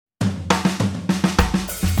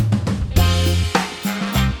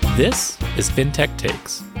This is FinTech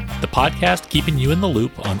Takes, the podcast keeping you in the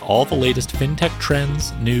loop on all the latest FinTech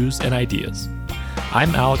trends, news, and ideas.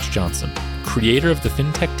 I'm Alex Johnson, creator of the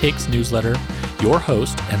FinTech Takes newsletter, your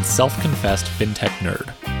host and self-confessed FinTech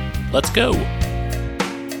nerd. Let's go.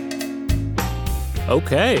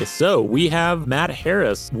 Okay, so we have Matt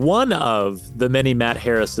Harris, one of the many Matt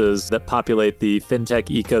Harrises that populate the FinTech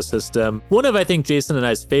ecosystem. One of, I think, Jason and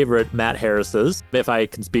I's favorite Matt Harrises, if I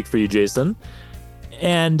can speak for you, Jason.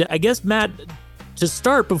 And I guess, Matt, to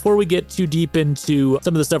start, before we get too deep into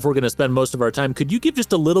some of the stuff we're going to spend most of our time, could you give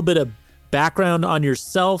just a little bit of background on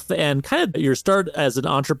yourself and kind of your start as an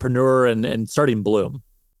entrepreneur and starting Bloom?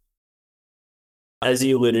 As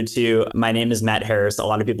you alluded to, my name is Matt Harris. A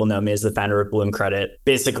lot of people know me as the founder of Bloom Credit.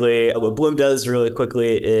 Basically, what Bloom does really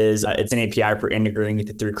quickly is it's an API for integrating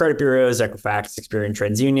through credit bureaus, Equifax, Experian,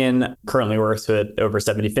 TransUnion. Currently works with over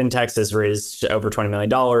 70 fintechs, has raised over $20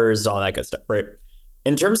 million, all that good stuff, right?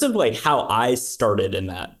 In terms of like how I started in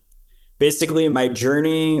that, basically my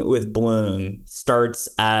journey with Bloom starts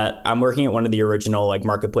at, I'm working at one of the original like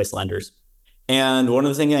marketplace lenders. And one of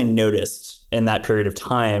the things I noticed in that period of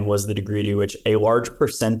time was the degree to which a large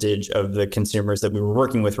percentage of the consumers that we were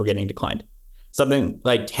working with were getting declined. Something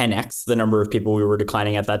like 10x the number of people we were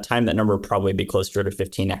declining at that time. That number would probably be closer to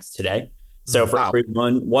 15x today. So for every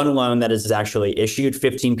one loan that is actually issued,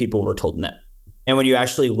 15 people were told no. And when you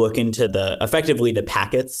actually look into effectively the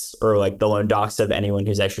packets or like the loan docs of anyone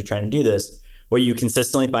who's actually trying to do this, what you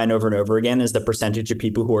consistently find over and over again is the percentage of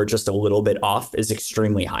people who are just a little bit off is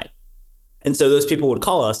extremely high. And so those people would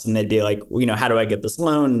call us and they'd be like, well, how do I get this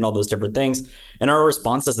loan and all those different things. And our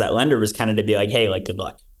response as that lender was kind of to be like, hey, like, good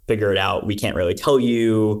luck, figure it out. We can't really tell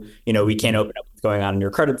you, we can't open up what's going on in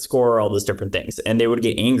your credit score, all those different things. And they would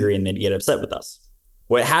get angry and they'd get upset with us.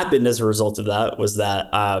 What happened as a result of that was that,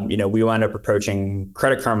 we wound up approaching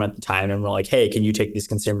Credit Karma at the time and we're like, hey, can you take these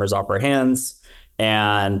consumers off our hands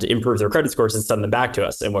and improve their credit scores and send them back to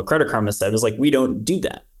us? And what Credit Karma said was like, we don't do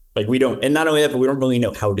that. Like we don't, and not only that, but we don't really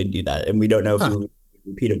know how to do that. And we don't know if we do it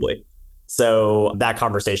repeatably. So that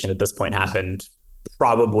conversation at this point happened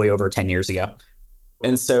probably over 10 years ago.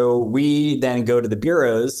 And so we then go to the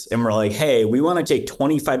bureaus and we're like, hey, we want to take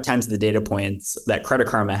 25 times the data points that Credit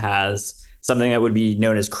Karma has, something that would be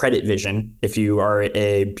known as credit vision if you are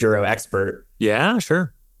a bureau expert. Yeah,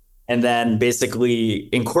 sure. And then basically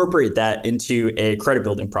incorporate that into a credit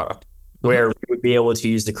building product where we would be able to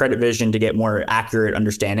use the credit vision to get more accurate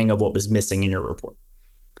understanding of what was missing in your report.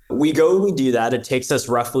 We do that. It takes us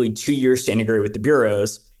roughly 2 years to integrate with the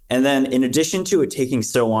bureaus. And then in addition to it taking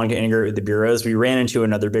so long to integrate with the bureaus, we ran into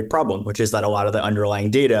another big problem, which is that a lot of the underlying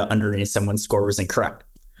data underneath someone's score was incorrect.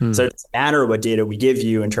 So it doesn't matter what data we give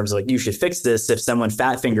you in terms of like, you should fix this if someone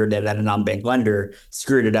fat fingered it at a non-bank lender,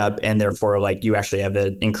 screwed it up, and therefore like you actually have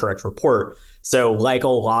an incorrect report. So like a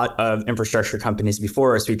lot of infrastructure companies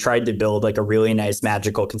before us, we tried to build like a really nice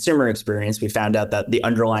magical consumer experience. We found out that the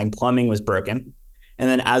underlying plumbing was broken. And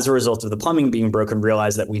then as a result of the plumbing being broken,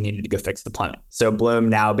 realized that we needed to go fix the plumbing. So Bloom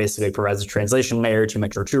now basically provides a translation layer to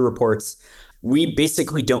make sure true reports. We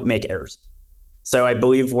basically don't make errors. So I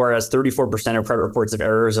believe whereas 34% of credit reports have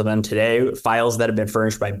errors of them today, files that have been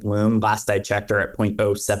furnished by Bloom, last I checked, are at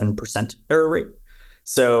 0.07% error rate.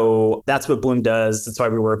 So that's what Bloom does. That's why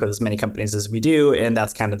we work with as many companies as we do. And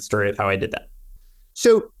that's kind of the story of how I did that.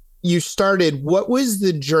 So you started, what was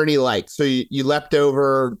the journey like? So you leapt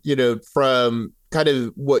over, from kind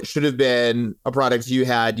of what should have been a product you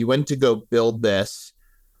had, you went to go build this.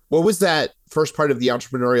 What was that first part of the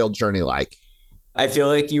entrepreneurial journey like? I feel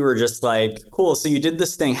like you were just like, cool. So you did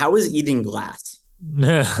this thing. How was eating glass?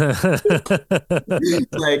 Like,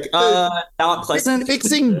 not pleasant.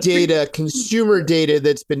 Fixing data, consumer data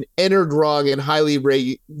that's been entered wrong in highly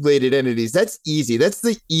regulated entities. That's easy. That's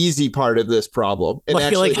the easy part of this problem. And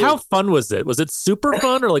like how fun was it? Was it super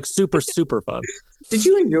fun or like super, super fun? Did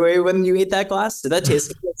you enjoy when you ate that glass? Did that taste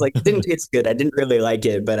good? It's like, it didn't taste good. I didn't really like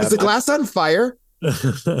it, but was the glass on fire?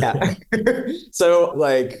 Yeah. So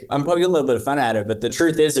like, I'm probably a little bit of fun at it, but the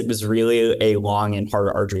truth is it was really a long and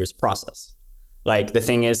hard, arduous process. Like the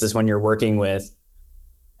thing is when you're working with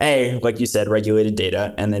A, like you said, regulated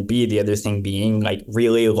data, and then B, the other thing being like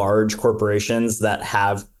really large corporations that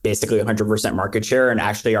have basically 100% market share and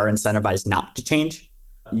actually are incentivized not to change,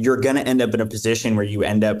 you're going to end up in a position where you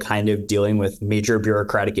end up kind of dealing with major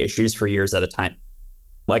bureaucratic issues for years at a time.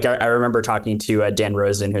 Like I remember talking to Dan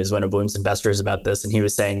Rosen, who's one of Bloom's investors, about this. And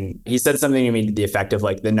he said something to me to the effect of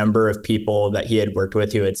like the number of people that he had worked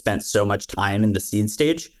with who had spent so much time in the seed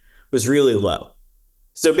stage was really low.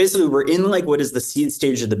 So basically we're in like what is the seed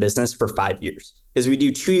stage of the business for 5 years, because we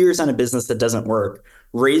do 2 years on a business that doesn't work,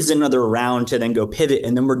 raise another round to then go pivot.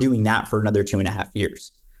 And then we're doing that for another 2.5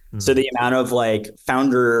 years. So the amount of like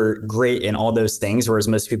founder great and all those things, whereas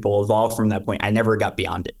most people evolve from that point, I never got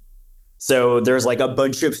beyond it. So there's like a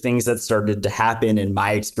bunch of things that started to happen in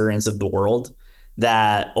my experience of the world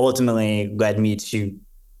that ultimately led me to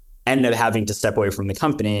end up having to step away from the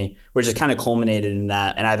company, which has kind of culminated in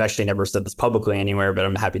that. And I've actually never said this publicly anywhere, but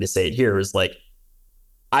I'm happy to say it here, is like,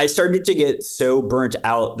 I started to get so burnt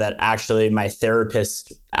out that actually my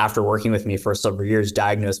therapist, after working with me for several years,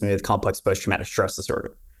 diagnosed me with complex post-traumatic stress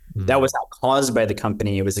disorder. That was not caused by the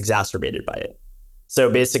company. It was exacerbated by it. So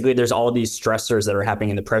basically, there's all these stressors that are happening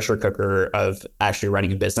in the pressure cooker of actually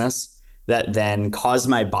running a business that then caused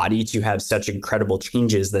my body to have such incredible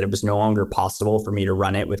changes that it was no longer possible for me to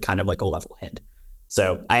run it with kind of like a level head.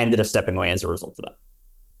 So I ended up stepping away as a result of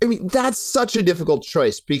that. I mean, that's such a difficult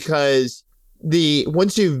choice because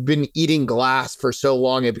once you've been eating glass for so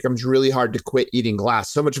long, it becomes really hard to quit eating glass.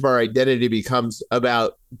 So much of our identity becomes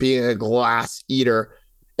about being a glass eater.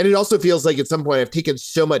 And it also feels like at some point I've taken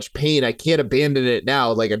so much pain, I can't abandon it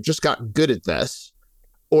now. Like I've just gotten good at this,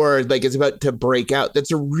 or like it's about to break out. That's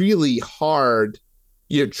a really hard,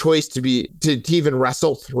 choice to even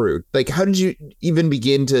wrestle through. Like, how did you even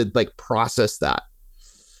begin to like process that?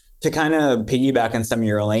 To kind of piggyback on some of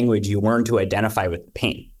your language, you learn to identify with the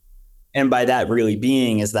pain. And by that really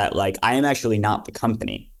being is that like, I am actually not the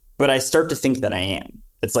company, but I start to think that I am.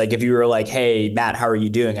 It's like, if you were like, hey, Matt, how are you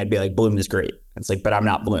doing? I'd be like, Bloom is great. It's like, but I'm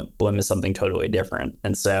not Bloom. Bloom is something totally different.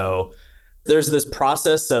 And so there's this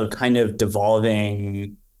process of kind of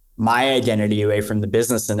devolving my identity away from the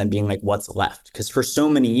business and then being like, what's left? Because for so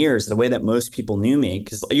many years, the way that most people knew me,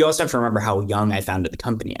 because you also have to remember how young I founded the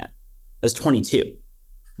company at. I was 22.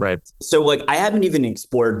 Right. So like, I haven't even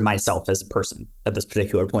explored myself as a person at this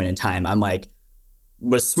particular point in time. I'm like,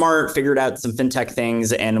 was smart, figured out some fintech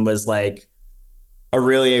things, and was like a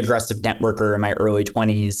really aggressive networker in my early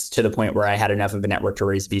 20s to the point where I had enough of a network to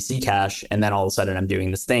raise VC cash. And then all of a sudden I'm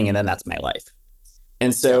doing this thing, and then that's my life.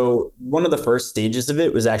 And so one of the first stages of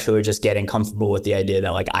it was actually just getting comfortable with the idea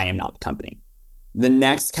that like, I am not the company. The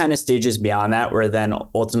next kind of stages beyond that were then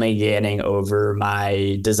ultimately getting over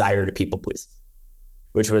my desire to people please,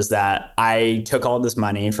 which was that I took all this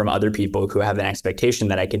money from other people who have an expectation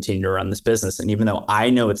that I continue to run this business. And even though I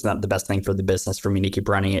know it's not the best thing for the business for me to keep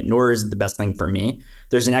running it, nor is it the best thing for me,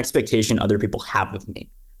 there's an expectation other people have of me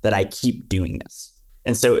that I keep doing this.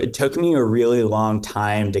 And so it took me a really long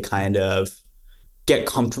time to kind of get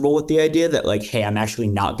comfortable with the idea that like, hey, I'm actually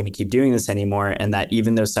not going to keep doing this anymore. And that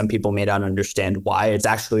even though some people may not understand why, it's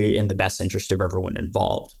actually in the best interest of everyone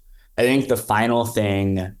involved. I think the final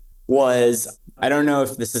thing was, I don't know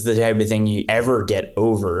if this is the type of thing you ever get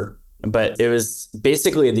over, but it was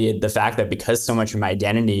basically the fact that because so much of my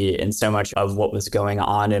identity and so much of what was going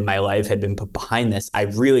on in my life had been put behind this, I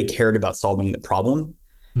really cared about solving the problem.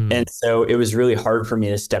 And so it was really hard for me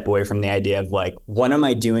to step away from the idea of like, what am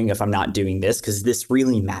I doing if I'm not doing this? Because this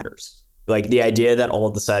really matters. Like the idea that all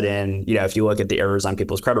of a sudden, if you look at the errors on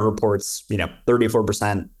people's credit reports,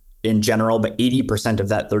 34% in general, but 80% of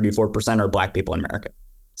that 34% are Black people in America.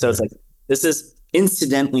 So it's like, this is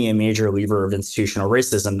incidentally a major lever of institutional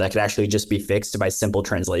racism that could actually just be fixed by simple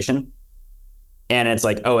translation. And it's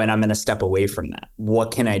like, oh, and I'm going to step away from that.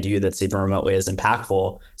 What can I do that's even remotely as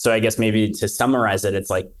impactful? So I guess maybe to summarize it, it's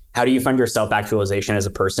like, how do you fund your self-actualization as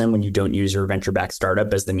a person when you don't use your venture-backed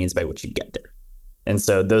startup as the means by which you get there? And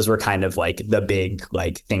so those were kind of like the big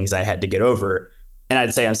like things I had to get over. And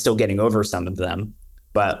I'd say I'm still getting over some of them.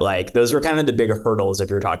 But like those were kind of the big hurdles if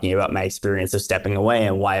you're talking about my experience of stepping away,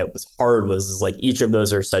 and why it was hard was like each of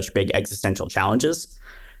those are such big existential challenges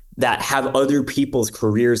that have other people's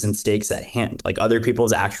careers and stakes at hand, like other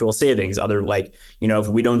people's actual savings, other like, if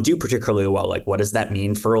we don't do particularly well, like what does that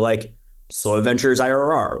mean for like Slow Ventures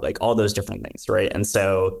IRR, like all those different things, right? And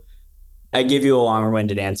so I give you a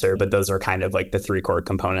long-winded answer, but those are kind of like the three core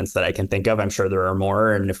components that I can think of. I'm sure there are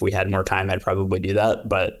more, and if we had more time, I'd probably do that.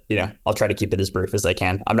 But I'll try to keep it as brief as I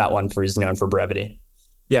can. I'm not one who's known for brevity.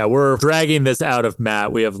 Yeah, we're dragging this out of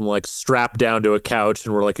Matt. We have him like strapped down to a couch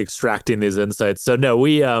and we're like extracting these insights. So no,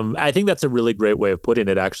 I think that's a really great way of putting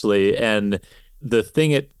it, actually. And the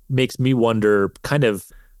thing it makes me wonder, kind of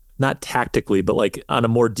not tactically, but like on a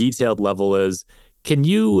more detailed level, is can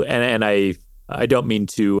you, and I don't mean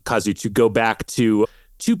to cause you to go back to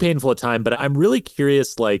too painful a time, but I'm really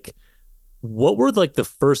curious, like, what were like the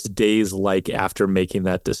first days like after making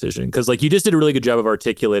that decision? Because like you just did a really good job of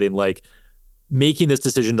articulating like making this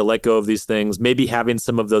decision to let go of these things, maybe having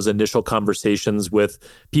some of those initial conversations with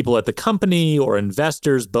people at the company or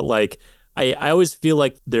investors. But like, I always feel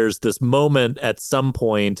like there's this moment at some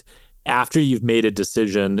point after you've made a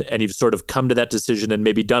decision and you've sort of come to that decision and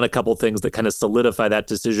maybe done a couple things that kind of solidify that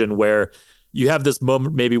decision, where you have this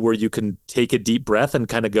moment maybe where you can take a deep breath and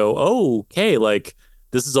kind of go, oh, okay, like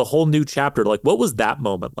this is a whole new chapter. Like, what was that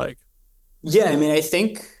moment like? Yeah, I mean, I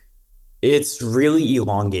think it's really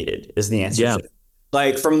elongated is the answer. Yeah.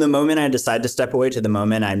 Like from the moment I decide to step away to the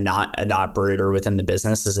moment I'm not an operator within the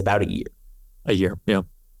business is about a year. A year. Yeah.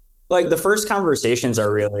 Like the first conversations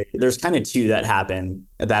are really, there's kind of two that happen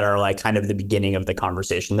that are like kind of the beginning of the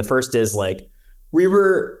conversation. The first is like,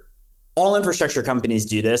 all infrastructure companies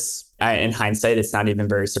do this. In hindsight, it's not even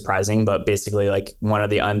very surprising, but basically like one of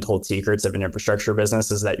the untold secrets of an infrastructure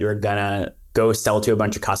business is that you're gonna go sell to a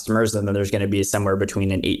bunch of customers and then there's going to be somewhere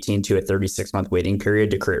between an 18 to a 36-month waiting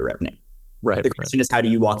period to create revenue. Right. The question is, how do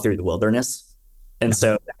you walk through the wilderness? And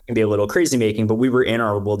so that can be a little crazy making, but we were in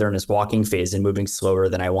our wilderness walking phase and moving slower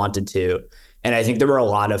than I wanted to. And I think there were a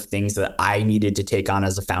lot of things that I needed to take on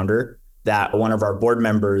as a founder that one of our board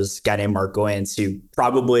members, a guy named Mark Goins, who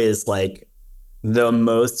probably is like the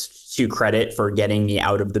most to credit for getting me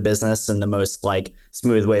out of the business in the most like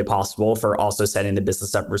smooth way possible for also setting the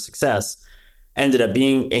business up for success, ended up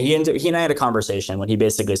being, he and I had a conversation when he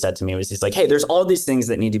basically said to me, he's like, hey, there's all these things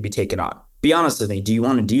that need to be taken on. Be honest with me. Do you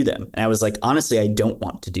want to do them? And I was like, honestly, I don't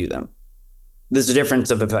want to do them. There's a difference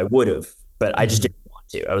of if I would have, but I just didn't want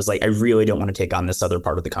to. I was like, I really don't want to take on this other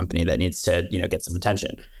part of the company that needs to, get some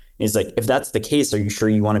attention. And he's like, if that's the case, are you sure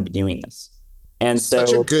you want to be doing this? And so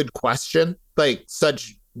such a good question, like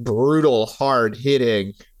such brutal, hard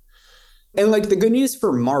hitting. And like the good news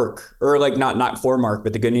for Mark, or like not for Mark,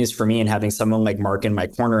 but the good news for me and having someone like Mark in my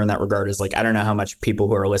corner in that regard is like, I don't know how much people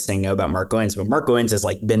who are listening know about Mark Goins, but Mark Goins has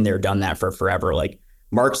like been there, done that for forever. Like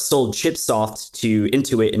Mark sold ChipSoft to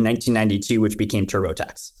Intuit in 1992, which became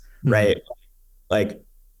TurboTax, right? Like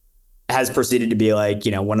has proceeded to be like,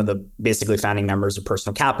 one of the basically founding members of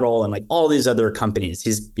Personal Capital and like all these other companies.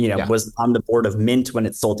 He's, was on the board of Mint when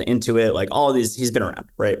it sold to Intuit, like all these, he's been around,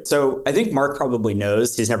 right? So I think Mark probably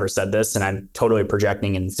knows, he's never said this, and I'm totally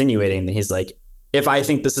projecting and insinuating that he's like, if I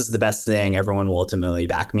think this is the best thing, everyone will ultimately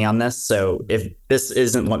back me on this. So if this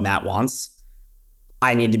isn't what Matt wants,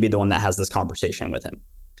 I need to be the one that has this conversation with him.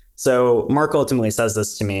 So Mark ultimately says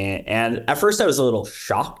this to me. And at first I was a little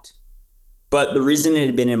shocked. But the reason it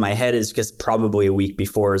had been in my head is because probably a week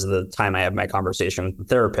before is the time I had my conversation with the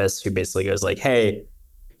therapist, who basically goes like, hey,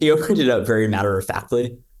 he opened it up very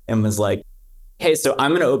matter-of-factly and was like, hey, so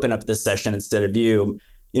I'm going to open up this session instead of you.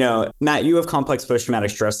 Matt, you have complex post-traumatic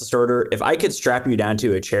stress disorder. If I could strap you down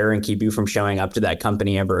to a chair and keep you from showing up to that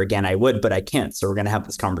company ever again, I would, but I can't. So we're going to have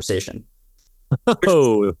this conversation.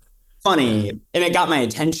 Oh, funny. And it got my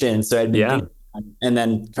attention. So I'd been and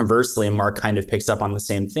then conversely, Mark kind of picks up on the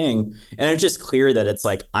same thing. And it's just clear that it's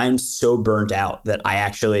like, I'm so burnt out that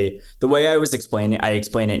the way I explain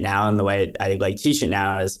it now, and the way I like teach it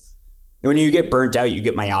now is when you get burnt out, you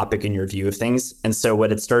get myopic in your view of things. And so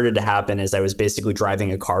what had started to happen is I was basically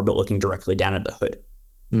driving a car, but looking directly down at the hood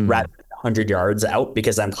rather than 100 yards out,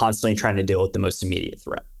 because I'm constantly trying to deal with the most immediate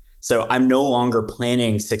threat. So I'm no longer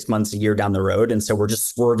planning 6 months, a year down the road. And so we're just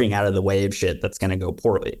swerving out of the way of shit that's going to go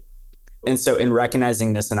poorly. And so in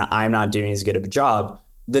recognizing this and I'm not doing as good of a job,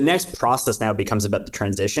 the next process now becomes about the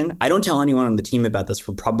transition. I don't tell anyone on the team about this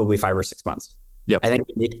for probably 5 or 6 months. Yep. I think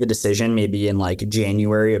we make the decision maybe in like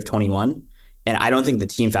January of 21. And I don't think the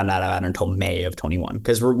team found that out until May of 21,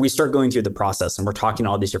 because we start going through the process and we're talking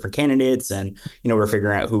to all these different candidates and, we're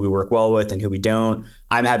figuring out who we work well with and who we don't.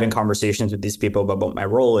 I'm having conversations with these people about what my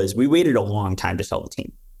role is. We waited a long time to tell the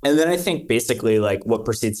team. And then I think basically like what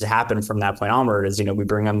proceeds to happen from that point onward is, we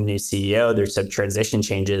bring on the new CEO, there's some transition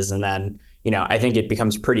changes. And then, I think it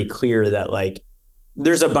becomes pretty clear that like,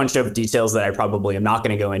 there's a bunch of details that I probably am not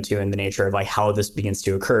going to go into in the nature of like how this begins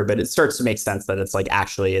to occur, but it starts to make sense that it's like,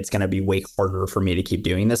 actually, it's going to be way harder for me to keep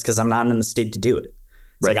doing this because I'm not in the state to do it.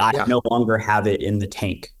 It's like, I no longer have it in the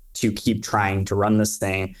tank to keep trying to run this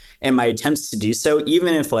thing. And my attempts to do so,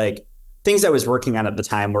 even if like, things I was working on at the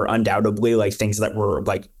time were undoubtedly like things that were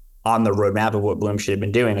like on the roadmap of what Bloom should have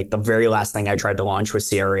been doing. Like the very last thing I tried to launch was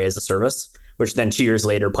CRA as a service, which then 2 years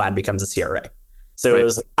later Plaid becomes a CRA. So It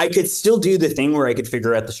was, I could still do the thing where I could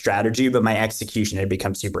figure out the strategy, but my execution had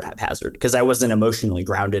become super haphazard because I wasn't emotionally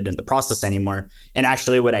grounded in the process anymore. And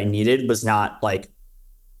actually what I needed was not like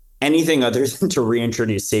anything other than to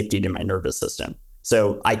reintroduce safety to my nervous system.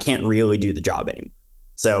 So I can't really do the job anymore.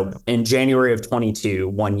 So in January of 22,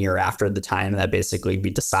 1 year after the time that basically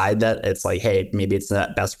we decide that it's like, hey, maybe it's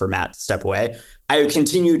not best for Matt to step away, I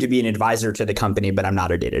continue to be an advisor to the company, but I'm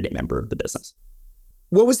not a day-to-day member of the business.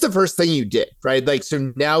 What was the first thing you did, right? Like,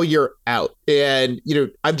 so now you're out and,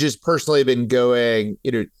 I've just personally been going,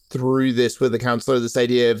 through this with a counselor, this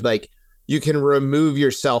idea of like, you can remove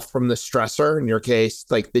yourself from the stressor, in your case,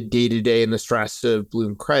 like the day-to-day and the stress of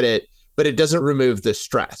Bloom Credit, but it doesn't remove the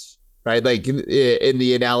stress, right? Like in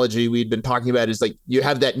the analogy we'd been talking about is like you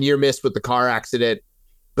have that near miss with the car accident,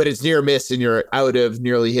 but it's near miss and you're out of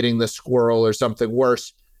nearly hitting the squirrel or something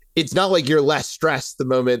worse. It's not like you're less stressed the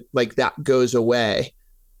moment like that goes away.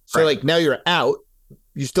 So like now you're out,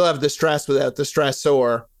 you still have the stress without the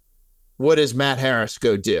stressor. What does Matt Harris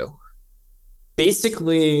go do?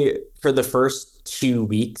 Basically, for the first 2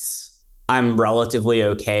 weeks, I'm relatively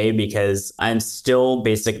okay because I'm still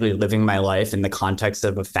basically living my life in the context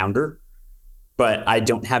of a founder, but I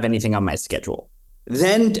don't have anything on my schedule.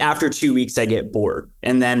 Then after 2 weeks, I get bored,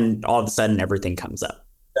 and then all of a sudden everything comes up.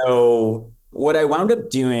 So what I wound up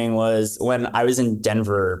doing was when I was in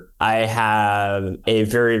Denver, I have a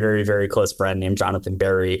very, very, very close friend named Jonathan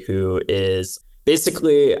Berry, who is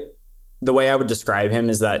basically, the way I would describe him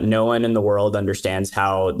is that no one in the world understands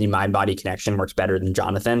how the mind-body connection works better than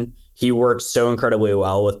Jonathan. He works so incredibly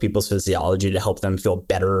well with people's physiology to help them feel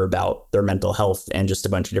better about their mental health and just a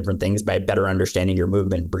bunch of different things by better understanding your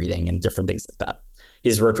movement, breathing, and different things like that.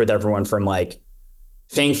 He's worked with everyone from like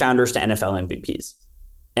FANG founders to NFL MVPs.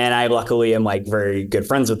 And I luckily am like very good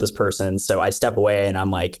friends with this person. So I step away and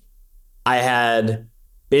I'm like, I had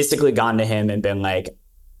basically gone to him and been like,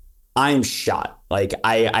 I'm shot. Like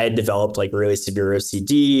I had developed like really severe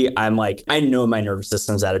OCD. I'm like, I know my nervous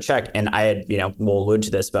system's out of check. And I had, we'll allude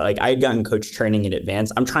to this, but like I had gotten coach training in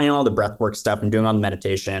advance. I'm trying all the breath work stuff. I'm doing all the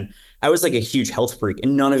meditation. I was like a huge health freak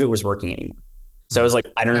and none of it was working anymore. So I was like,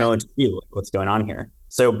 I don't know what to do. Like, what's going on here?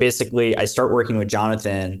 So basically I start working with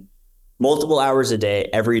Jonathan multiple hours a day,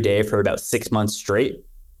 every day for about 6 months straight,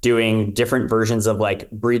 doing different versions of like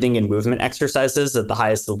breathing and movement exercises at the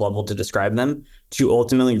highest level to describe them, to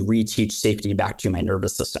ultimately reteach safety back to my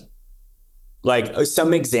nervous system. Like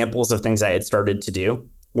some examples of things I had started to do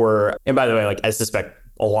were, and by the way, like I suspect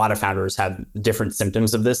a lot of founders have different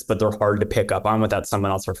symptoms of this, but they're hard to pick up on without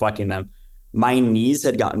someone else reflecting them. My knees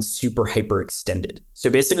had gotten super hyperextended. So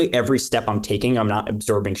basically every step I'm taking, I'm not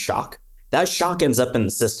absorbing shock. That shock ends up in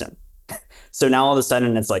the system. So now all of a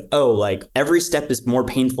sudden it's like, oh, like every step is more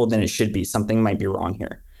painful than it should be. Something might be wrong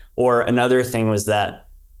here. Or another thing was that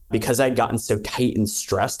because I'd gotten so tight and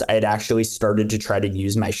stressed, I had actually started to try to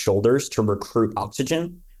use my shoulders to recruit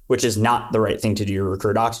oxygen, which is not the right thing to do to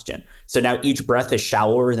recruit oxygen. So now each breath is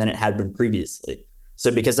shallower than it had been previously.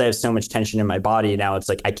 So because I have so much tension in my body, now it's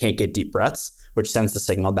like I can't get deep breaths, which sends the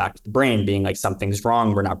signal back to the brain being like something's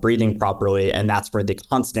wrong, we're not breathing properly. And that's where the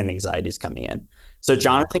constant anxiety is coming in. So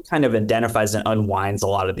Jonathan kind of identifies and unwinds a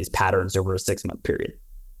lot of these patterns over a 6-month period.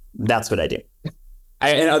 That's what I do.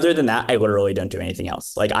 And other than that, I literally don't do anything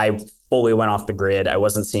else. Like I fully went off the grid. I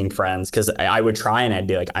wasn't seeing friends because I would try and I'd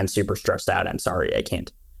be like, I'm super stressed out. I'm sorry, I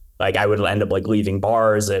can't. Like I would end up like leaving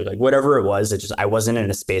bars, like whatever it was. It just, I wasn't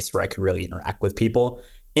in a space where I could really interact with people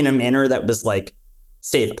in a manner that was like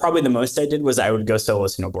safe. Probably the most I did was I would go solo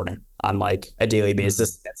snowboarding on like a daily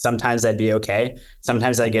basis. Sometimes I'd be okay.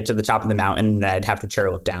 Sometimes I'd get to the top of the mountain and I'd have to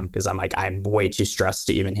chairlift down because I'm like, I'm way too stressed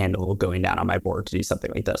to even handle going down on my board to do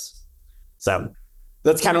something like this. So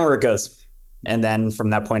that's kind of where it goes. And then from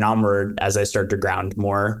that point onward, as I start to ground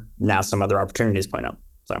more, now some other opportunities point up.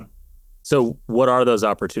 So what are those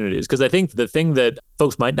opportunities? Because I think the thing that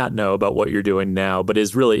folks might not know about what you're doing now, but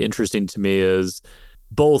is really interesting to me is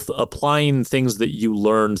both applying things that you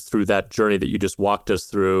learned through that journey that you just walked us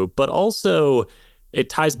through, but also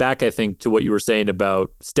it ties back, I think, to what you were saying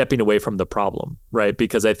about stepping away from the problem, right?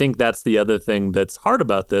 Because I think that's the other thing that's hard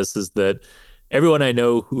about this is that everyone I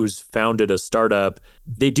know who's founded a startup,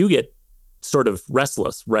 they do get sort of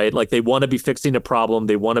restless, right? Like they want to be fixing a problem,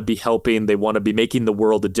 they want to be helping, they want to be making the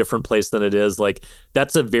world a different place than it is. Like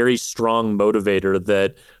that's a very strong motivator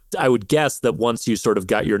that I would guess that once you sort of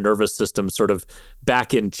got your nervous system sort of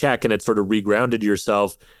back in check and it sort of regrounded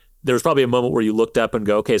yourself, there was probably a moment where you looked up and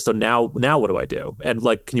go, okay, so now what do I do? And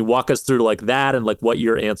like, can you walk us through like that and like what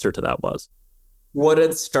your answer to that was? What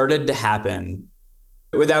had started to happen,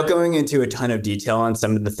 without going into a ton of detail on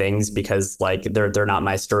some of the things, because like they're not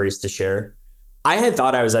my stories to share, I had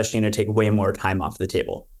thought I was actually going to take way more time off the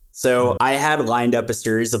table. So I had lined up a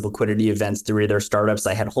series of liquidity events through either startups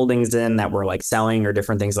I had holdings in that were like selling or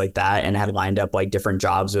different things like that, and had lined up like different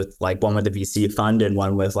jobs with like one with a VC fund and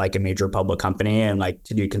one with like a major public company and like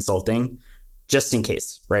to do consulting just in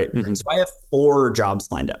case, right? Mm-hmm. So I have 4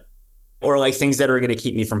 jobs lined up, or like things that are going to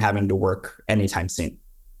keep me from having to work anytime soon.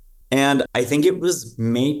 And I think it was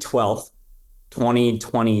May 12th,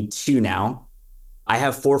 2022 now, I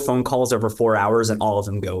have 4 phone calls over 4 hours and all of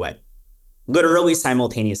them go away. Literally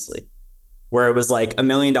simultaneously, where it was like $1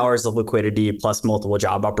 million of liquidity plus multiple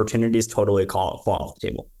job opportunities totally fall off the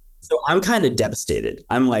table. So I'm kind of devastated.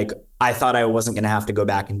 I'm like, I thought I wasn't going to have to go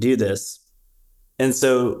back and do this. And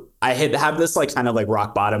so I had have this like kind of like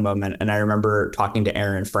rock bottom moment. And I remember talking to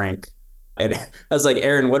Aaron Frank, and I was like,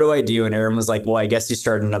 Aaron, what do I do? And Aaron was like, well, I guess you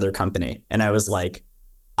start another company. And I was like,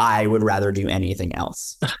 I would rather do anything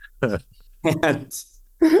else. and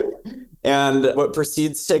And what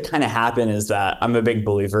proceeds to kind of happen is that I'm a big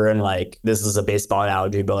believer in, like, this is a baseball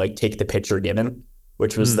analogy, but like take the pitcher given,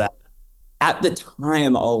 which was that at the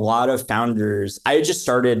time, a lot of founders, I just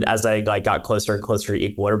started as I like got closer and closer to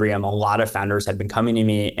equilibrium. A lot of founders had been coming to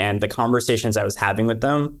me, and the conversations I was having with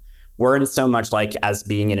them weren't so much like as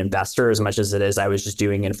being an investor as much as it is I was just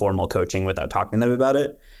doing informal coaching without talking to them about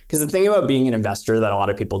it. Because the thing about being an investor that a lot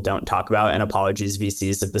of people don't talk about, and apologies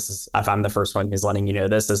VCs if I'm the first one who's letting you know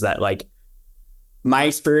this, is that like my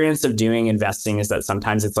experience of doing investing is that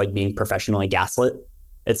sometimes it's like being professionally gaslit.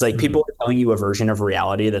 It's like people are telling you a version of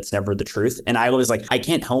reality that's never the truth. And I was like, I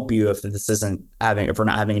can't help you if we're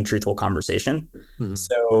not having a truthful conversation.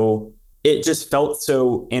 So it just felt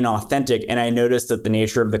so inauthentic. And I noticed that the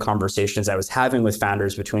nature of the conversations I was having with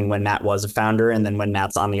founders between when Matt was a founder and then when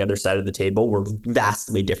Matt's on the other side of the table were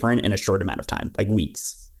vastly different in a short amount of time, like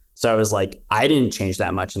weeks. So I was like, I didn't change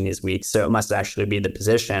that much in these weeks. So it must actually be the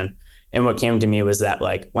position. And what came to me was that,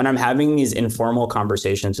 like, when I'm having these informal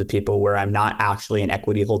conversations with people where I'm not actually an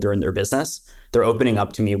equity holder in their business, they're opening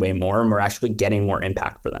up to me way more and we're actually getting more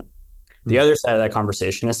impact for them. The other side of that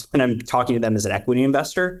conversation is when I'm talking to them as an equity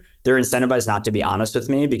investor, they're incentivized not to be honest with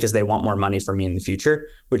me because they want more money from me in the future,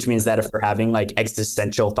 which means that if we're having like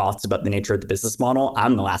existential thoughts about the nature of the business model,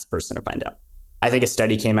 I'm the last person to find out. I think a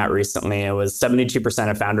study came out recently. It was 72%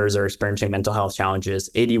 of founders are experiencing mental health challenges.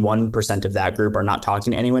 81% of that group are not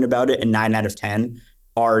talking to anyone about it. And 9 out of 10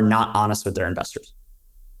 are not honest with their investors.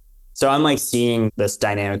 So I'm like seeing this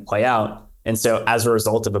dynamic play out. And so as a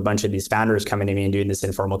result of a bunch of these founders coming to me and doing this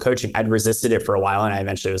informal coaching, I'd resisted it for a while. And I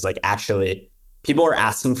eventually was like, actually, people are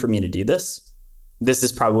asking for me to do this. This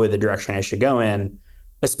is probably the direction I should go in,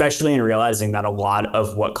 especially in realizing that a lot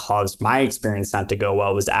of what caused my experience not to go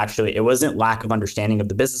well was actually, it wasn't lack of understanding of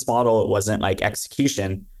the business model. It wasn't like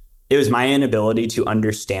execution. It was my inability to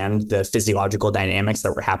understand the physiological dynamics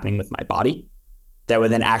that were happening with my body that would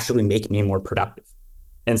then actually make me more productive.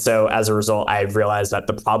 And so as a result, I realized that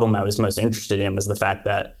the problem I was most interested in was the fact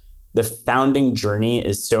that the founding journey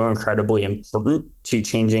is so incredibly important to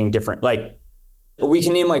changing different, like, we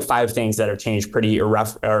can name like 5 things that have changed pretty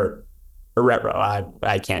irreparably.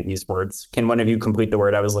 I can't use words. Can one of you complete the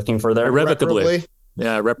word I was looking for there? Irrevocably.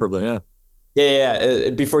 Yeah, irreparably, yeah. Yeah.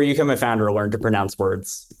 Before you become a founder, learn to pronounce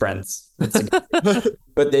words, friends.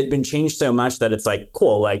 But they've been changed so much that it's like,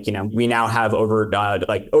 cool. Like, you know, we now have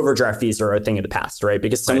overdraft fees are a thing of the past, right?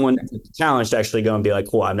 Because someone challenged to actually go and be like,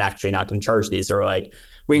 cool, I'm actually not going to charge these. Or like,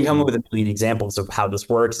 we can come up with a million examples of how this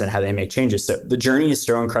works and how they make changes. So the journey is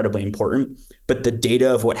so incredibly important, but the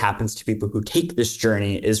data of what happens to people who take this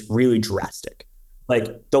journey is really drastic.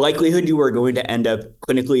 Like the likelihood you are going to end up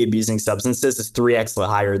clinically abusing substances is 3x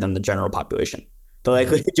higher than the general population. The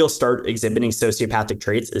likelihood you'll start exhibiting sociopathic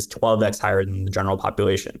traits is 12x higher than the general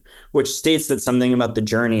population, which states that something about the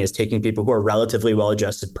journey is taking people who are relatively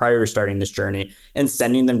well-adjusted prior to starting this journey and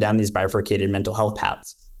sending them down these bifurcated mental health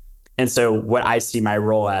paths. And so what I see my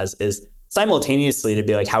role as is simultaneously to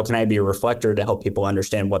be like, how can I be a reflector to help people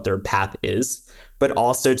understand what their path is, but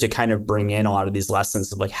also to kind of bring in a lot of these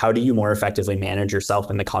lessons of like, how do you more effectively manage yourself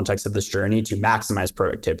in the context of this journey to maximize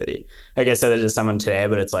productivity? Like I said it to someone today,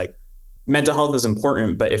 but it's like, mental health is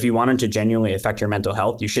important, but if you wanted to genuinely affect your mental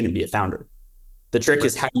health, you shouldn't be a founder. The trick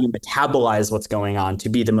is how do you metabolize what's going on to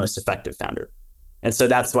be the most effective founder? And so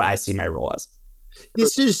that's what I see my role as.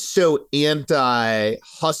 This is so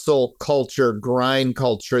anti-hustle culture, grind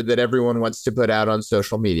culture that everyone wants to put out on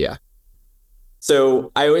social media.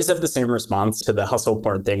 So I always have the same response to the hustle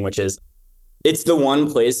porn thing, which is it's the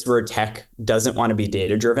one place where tech doesn't want to be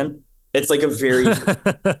data driven. It's like a very,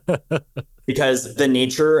 because the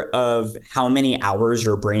nature of how many hours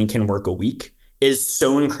your brain can work a week is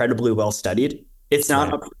so incredibly well studied. It's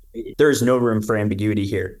not, there's no room for ambiguity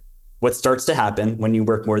here. What starts to happen when you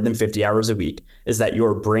work more than 50 hours a week is that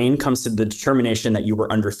your brain comes to the determination that you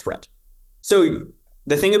were under threat. So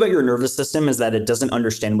the thing about your nervous system is that it doesn't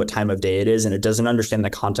understand what time of day it is, and it doesn't understand the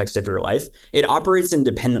context of your life. It operates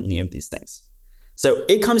independently of these things. So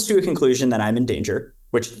it comes to a conclusion that I'm in danger,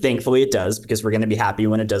 which thankfully it does, because we're going to be happy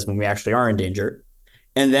when it does when we actually are in danger.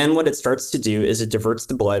 And then what it starts to do is it diverts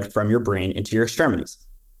the blood from your brain into your extremities.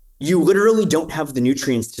 You literally don't have the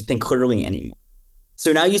nutrients to think clearly anymore.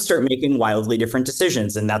 So now you start making wildly different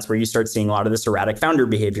decisions. And that's where you start seeing a lot of this erratic founder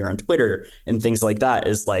behavior on Twitter and things like that,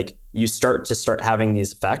 is like you start having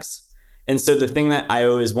these effects. And so the thing that I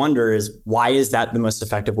always wonder is, why is that the most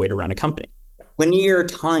effective way to run a company? Linear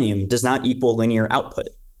time does not equal linear output.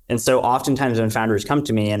 And so oftentimes when founders come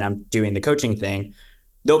to me and I'm doing the coaching thing,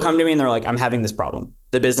 they'll come to me and they're like, I'm having this problem.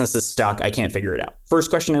 The business is stuck. I can't figure it out. First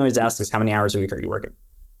question I always ask is, how many hours a week are you working?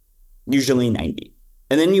 Usually 90.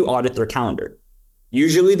 And then you audit their calendar.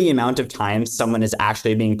 Usually the amount of time someone is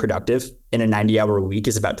actually being productive in a 90-hour week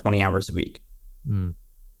is about 20 hours a week. Mm.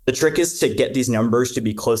 The trick is to get these numbers to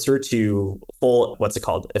be closer to full,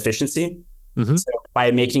 efficiency. Mm-hmm. So by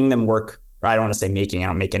making them work, I don't want to say making, I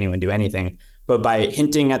don't make anyone do anything, but by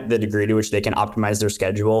hinting at the degree to which they can optimize their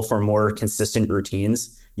schedule for more consistent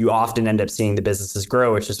routines, you often end up seeing the businesses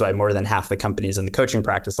grow, which is why more than half the companies in the coaching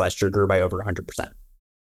practice last year grew by over 100%.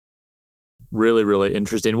 Really, really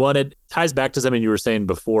interesting. One, it ties back to something you were saying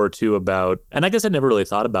before too about, and I guess I never really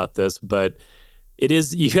thought about this, but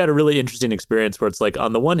you had a really interesting experience where it's like,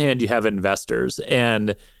 on the one hand, you have investors,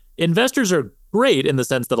 and investors are great in the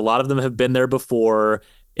sense that a lot of them have been there before,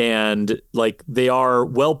 and like they are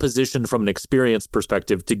well positioned from an experience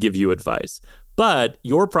perspective to give you advice. But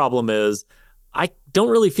your problem is, I don't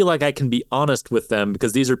really feel like I can be honest with them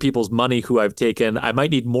because these are people's money who I've taken. I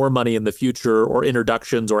might need more money in the future, or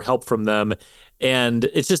introductions or help from them. And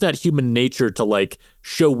it's just not human nature to like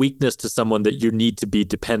show weakness to someone that you need to be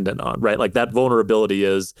dependent on, right? Like that vulnerability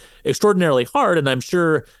is extraordinarily hard. And I'm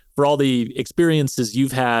sure for all the experiences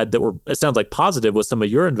you've had that were, it sounds like, positive with some of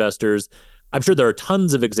your investors, I'm sure there are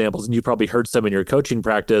tons of examples, and you probably heard some in your coaching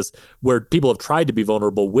practice, where people have tried to be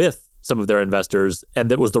vulnerable with some of their investors,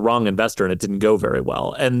 and that was the wrong investor and it didn't go very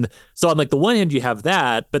well. And so on like the one hand, you have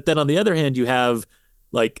that, but then on the other hand, you have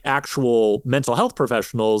like actual mental health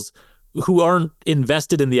professionals who aren't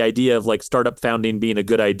invested in the idea of like startup founding being a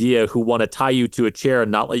good idea, who want to tie you to a chair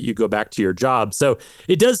and not let you go back to your job. So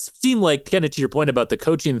it does seem like, kind of to your point about the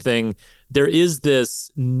coaching thing, there is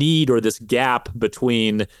this need or this gap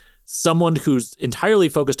between someone who's entirely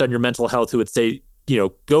focused on your mental health, who would say,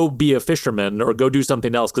 go be a fisherman or go do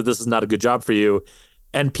something else because this is not a good job for you,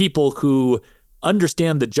 and people who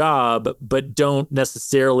understand the job but don't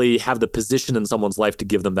necessarily have the position in someone's life to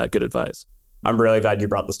give them that good advice. I'm really glad you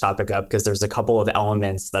brought this topic up because there's a couple of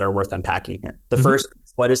elements that are worth unpacking here. The first,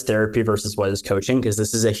 what is therapy versus what is coaching? Because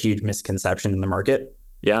this is a huge misconception in the market.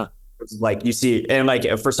 Yeah. Like you see, and like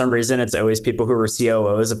for some reason, it's always people who were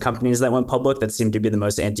COOs of companies that went public that seem to be the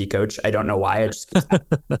most anti-coach. I don't know why.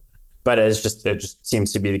 But it just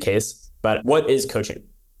seems to be the case. But what is coaching?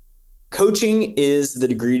 Coaching is the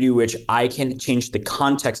degree to which I can change the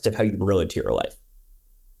context of how you relate to your life.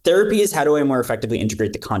 Therapy is how do I more effectively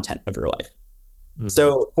integrate the content of your life? Mm-hmm.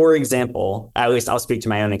 So, for example, at least I'll speak to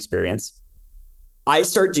my own experience. I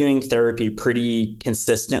started doing therapy pretty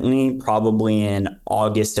consistently, probably in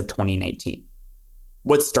August of 2019.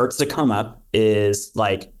 What starts to come up is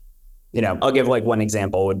like, I'll give like one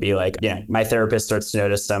example would be like, my therapist starts to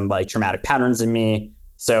notice some like traumatic patterns in me.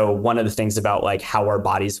 So one of the things about like how our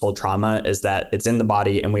bodies hold trauma is that it's in the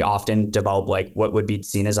body, and we often develop like what would be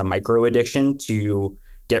seen as a micro addiction to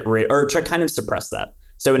get rid or to kind of suppress that.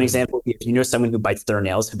 So an example, if you know someone who bites their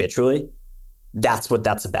nails habitually, that's what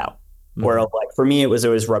that's about. Mm-hmm. Or like for me, it was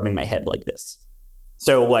always rubbing my head like this.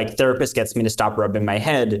 So like therapist gets me to stop rubbing my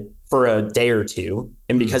head for a day or two.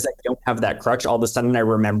 And because I don't have that crutch, all of a sudden I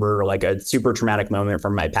remember like a super traumatic moment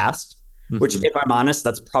from my past, which if I'm honest,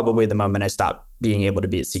 that's probably the moment I stopped being able to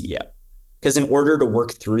be a CEO. Because in order to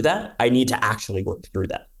work through that, I need to actually work through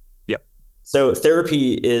that. Yep. So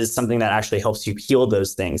therapy is something that actually helps you heal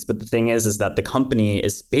those things. But the thing is that the company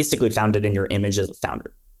is basically founded in your image as a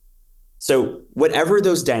founder. So whatever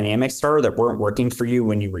those dynamics are that weren't working for you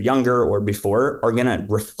when you were younger or before are going to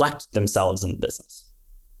reflect themselves in the business.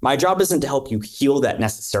 My job isn't to help you heal that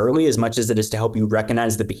necessarily as much as it is to help you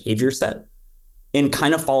recognize the behavior set and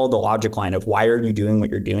kind of follow the logic line of why are you doing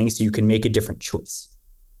what you're doing so you can make a different choice.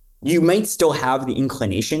 You might still have the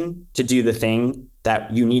inclination to do the thing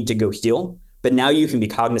that you need to go heal, but now you can be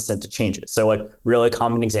cognizant to change it. So like really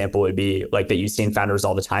common example would be like that you see in founders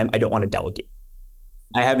all the time. I don't want to delegate.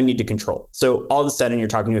 I have a need to control. So all of a sudden you're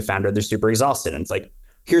talking to a founder, they're super exhausted. And it's like,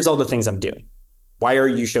 here's all the things I'm doing. Why are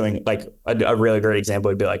you showing like a really great example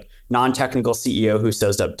would be like non-technical CEO who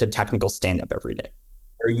shows up to technical stand-up every day.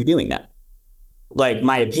 Are you doing that? Like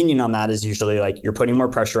my opinion on that is usually like you're putting more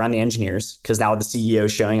pressure on the engineers because now the CEO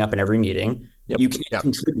is showing up in every meeting. Yep. You can't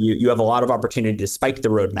contribute. You have a lot of opportunity to spike the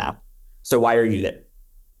roadmap. So why are you there?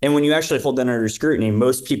 And when you actually hold that under scrutiny,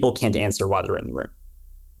 most people can't answer why they're in the room.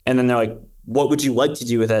 And then they're like, what would you like to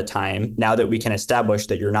do with that time now that we can establish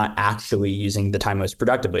that you're not actually using the time most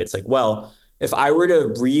productively? It's like, well, if I were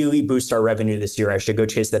to really boost our revenue this year, I should go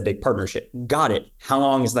chase that big partnership. Got it. How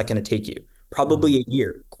long is that going to take you? Probably a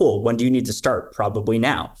year. Cool. When do you need to start? Probably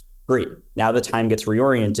now. Great. Now the time gets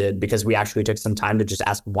reoriented because we actually took some time to just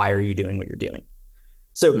ask, why are you doing what you're doing?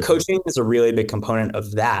 So coaching is a really big component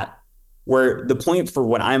of that, where the point for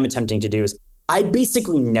what I'm attempting to do is I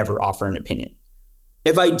basically never offer an opinion.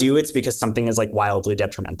 If I do, it's because something is like wildly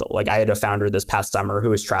detrimental. Like I had a founder this past summer who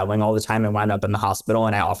was traveling all the time and wound up in the hospital,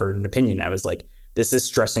 and I offered an opinion. I was like, this is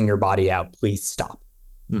stressing your body out. Please stop.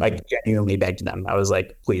 Like genuinely begged them. I was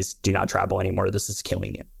like, please do not travel anymore. This is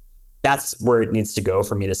killing you. That's where it needs to go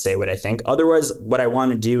for me to say what I think. Otherwise, what I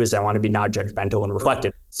want to do is I want to be not judgmental and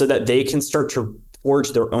reflective so that they can start to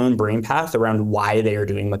forge their own brain path around why they are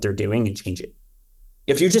doing what they're doing and change it.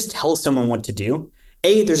 If you just tell someone what to do,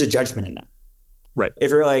 there's a judgment in that. Right. If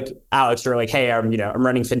you're like, Alex, you're like, hey, I'm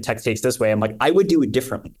running fintech takes this way. I'm like, I would do it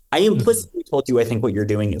differently. I implicitly told you I think what you're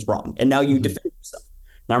doing is wrong. And now you defend yourself.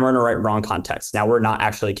 Now we're in a right wrong context. Now we're not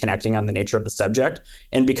actually connecting on the nature of the subject.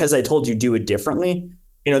 And because I told you do it differently,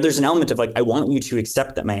 there's an element of like, I want you to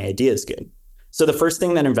accept that my idea is good. So the first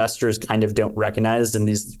thing that investors kind of don't recognize in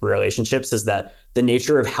these relationships is that the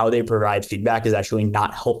nature of how they provide feedback is actually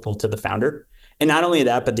not helpful to the founder. And not only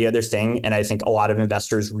that, but the other thing, and I think a lot of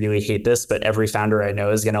investors really hate this, but every founder I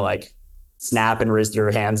know is going to like snap and raise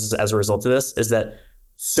their hands as a result of this, is that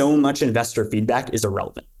so much investor feedback is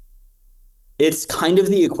irrelevant. It's kind of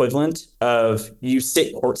the equivalent of you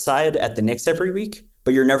sit courtside at the Knicks every week,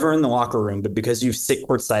 but you're never in the locker room. But because you sit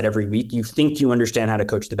courtside every week, you think you understand how to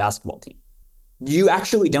coach the basketball team. You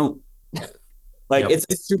actually don't. It's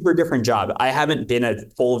a super different job. I haven't been a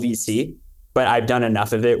full VC, but I've done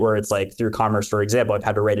enough of it where it's like through Commerce, for example, I've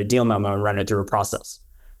had to write a deal memo and run it through a process.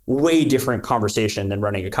 Way different conversation than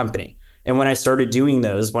running a company. And when I started doing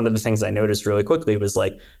those, one of the things I noticed really quickly was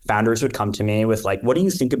like founders would come to me with like, what do you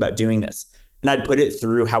think about doing this? And I'd put it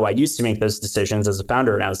through how I used to make those decisions as a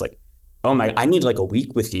founder. And I was like, oh my, I need like a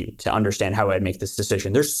week with you to understand how I'd make this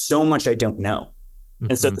decision. There's so much I don't know.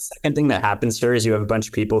 And so the second thing that happens here is you have a bunch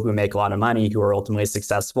of people who make a lot of money, who are ultimately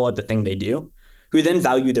successful at the thing they do, who then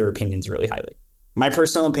value their opinions really highly. My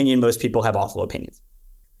personal opinion, most people have awful opinions.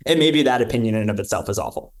 And maybe that opinion in and of itself is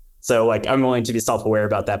awful. So like, I'm willing to be self-aware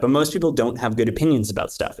about that, but most people don't have good opinions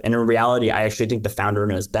about stuff. And in reality, I actually think the founder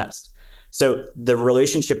knows best. So the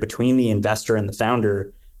relationship between the investor and the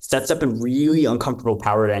founder sets up a really uncomfortable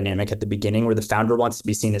power dynamic at the beginning where the founder wants to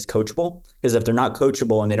be seen as coachable, because if they're not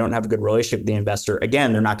coachable and they don't have a good relationship with the investor,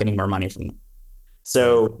 again, they're not getting more money from them.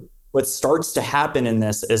 So what starts to happen in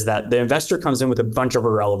this is that the investor comes in with a bunch of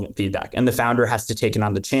irrelevant feedback and the founder has to take it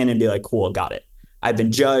on the chin and be like, cool, got it. I've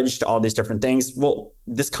been judged, all these different things. Well,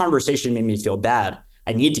 this conversation made me feel bad.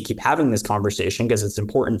 I need to keep having this conversation because it's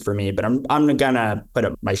important for me, but I'm gonna put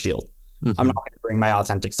up my shield. I'm not going to bring my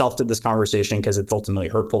authentic self to this conversation because it's ultimately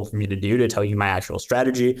hurtful for me to do, to tell you my actual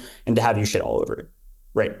strategy and to have you shit all over it.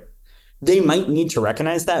 Right. They might need to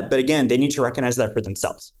recognize that, but again, they need to recognize that for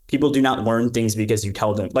themselves. People do not learn things because you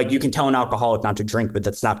tell them. Like you can tell an alcoholic not to drink, but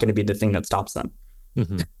that's not going to be the thing that stops them.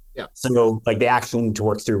 Yeah. So like they actually need to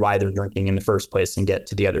work through why they're drinking in the first place and get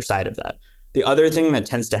to the other side of that. The other thing that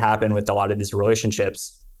tends to happen with a lot of these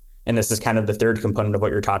relationships, and this is kind of the third component of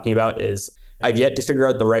what you're talking about, is I've yet to figure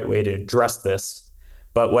out the right way to address this.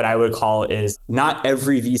 But what I would call is not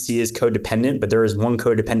every VC is codependent, but there is one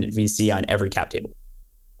codependent VC on every cap table.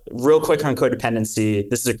 Real quick on codependency.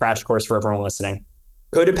 This is a crash course for everyone listening.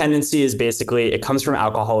 Codependency is basically, it comes from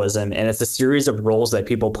alcoholism, and it's a series of roles that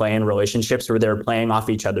people play in relationships where they're playing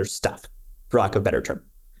off each other's stuff, for lack of a better term.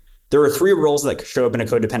 There are three roles that show up in a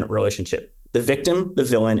codependent relationship: the victim, the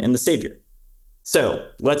villain, and the savior. So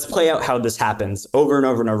let's play out how this happens over and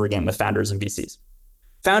over and over again with founders and VCs.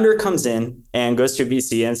 Founder comes in and goes to a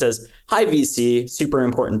VC and says, hi, VC, super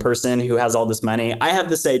important person who has all this money. I have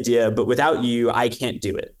this idea, but without you, I can't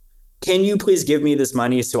do it. Can you please give me this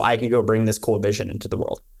money so I can go bring this cool vision into the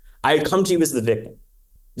world? I come to you as the victim.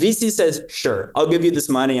 VC says, sure, I'll give you this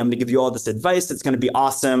money. I'm going to give you all this advice. It's going to be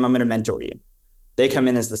awesome. I'm going to mentor you. They come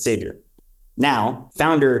in as the savior. Now,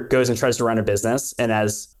 founder goes and tries to run a business. And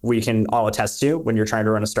as we can all attest to, when you're trying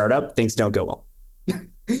to run a startup, things don't go well.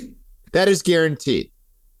 That is guaranteed.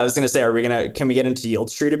 I was going to say, can we get into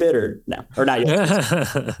Yield Street a bit or no? Or not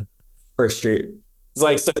Yield First Street. It's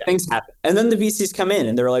like, so things happen. And then the VCs come in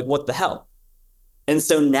and they're like, what the hell? And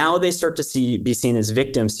so now they start to be seen as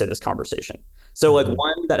victims to this conversation. So like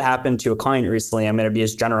one that happened to a client recently, I'm going to be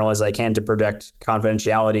as general as I can to protect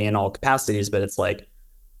confidentiality in all capacities, but it's like,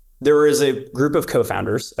 there is a group of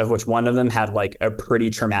co-founders of which one of them had like a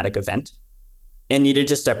pretty traumatic event and needed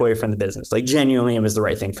to step away from the business. Like genuinely, it was the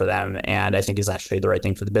right thing for them. And I think is actually the right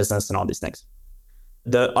thing for the business and all these things.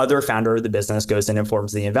 The other founder of the business goes and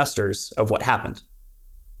informs the investors of what happened.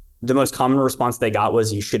 The most common response they got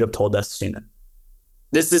was, you should have told us sooner.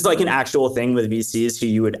 This is like an actual thing with VCs who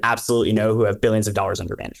you would absolutely know who have billions of dollars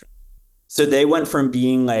under management. So they went from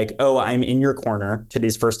being like, oh, I'm in your corner to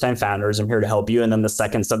these first-time founders. I'm here to help you. And then the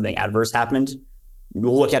second something adverse happened,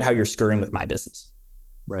 we'll look at how you're screwing with my business.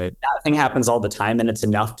 Right. That thing happens all the time. And it's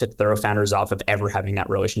enough to throw founders off of ever having that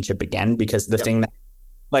relationship again, because the thing that,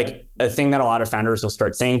 like, a thing that a lot of founders will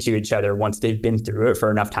start saying to each other once they've been through it for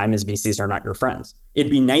enough time is VCs are not your friends. It'd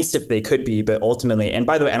be nice if they could be, but ultimately, and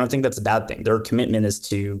by the way, I don't think that's a bad thing. Their commitment is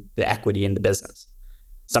to the equity in the business.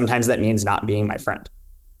 Sometimes that means not being my friend.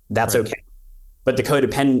 That's right. Okay. But the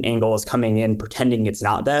codependent angle is coming in, pretending it's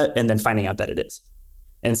not that, and then finding out that it is.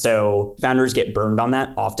 And so founders get burned on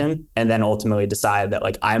that often, and then ultimately decide that,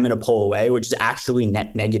 like, I'm going to pull away, which is actually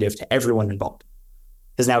net negative to everyone involved.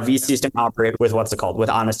 Because now VCs don't operate with with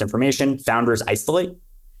honest information. Founders isolate.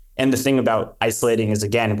 And the thing about isolating is,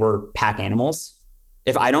 again, we're pack animals.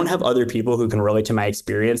 If I don't have other people who can relate to my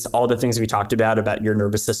experience, all the things we talked about your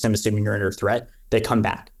nervous system, assuming you're under threat, they come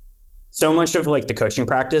back. So much of like the coaching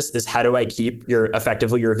practice is how do I keep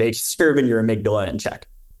effectively your vagus nerve and your amygdala in check?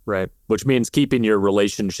 Right. Which means keeping your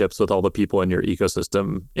relationships with all the people in your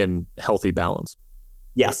ecosystem in healthy balance.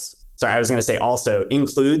 Yes. Sorry, I was going to say also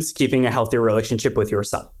includes keeping a healthy relationship with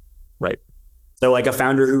yourself. Right. So like a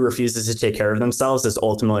founder who refuses to take care of themselves is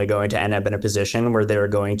ultimately going to end up in a position where they're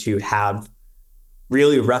going to have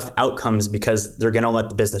really rough outcomes because they're going to let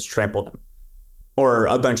the business trample them or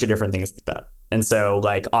a bunch of different things like that. And so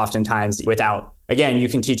like oftentimes again, you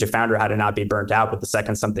can teach a founder how to not be burnt out, but the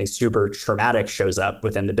second something super traumatic shows up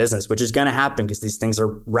within the business, which is going to happen because these things are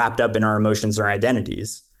wrapped up in our emotions or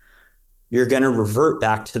identities, you're going to revert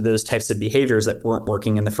back to those types of behaviors that weren't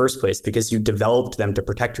working in the first place because you developed them to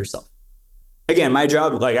protect yourself. Again, my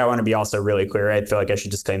job, like I want to be also really clear. I feel like I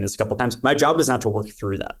should just claim this a couple of times. My job is not to work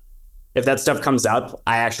through that. If that stuff comes up,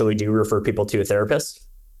 I actually do refer people to a therapist.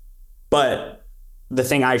 But the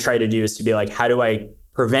thing I try to do is to be like, how do I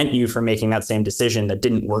prevent you from making that same decision that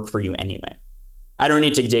didn't work for you anyway? I don't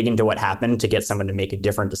need to dig into what happened to get someone to make a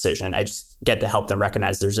different decision. I just get to help them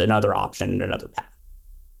recognize there's another option and another path.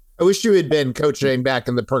 I wish you had been coaching back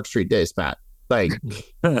in the Perk Street days, Matt. Like,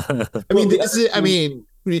 I mean,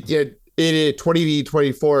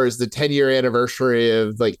 2024 is the 10-year anniversary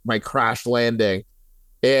of like my crash landing.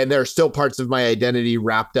 And there are still parts of my identity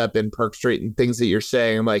wrapped up in Perk Street and things that you're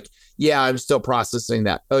saying. I'm like, yeah, I'm still processing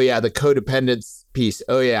that. Oh yeah, the codependence piece.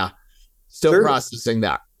 Oh yeah, still processing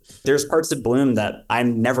that. There's parts of Bloom that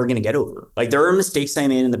I'm never going to get over. Like there are mistakes I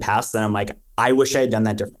made in the past that I'm like, I wish I had done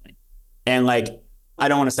that differently. And like, I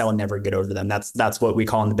don't want to say I'll never get over them. That's what we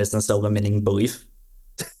call in the business of limiting belief.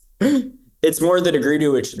 It's more the degree to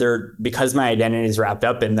which because my identity is wrapped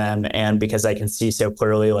up in them and because I can see so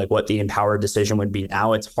clearly like what the empowered decision would be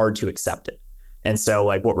now, it's hard to accept it. And so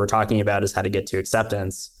like what we're talking about is how to get to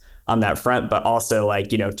acceptance on that front. But also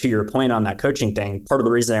like, you know, to your point on that coaching thing, part of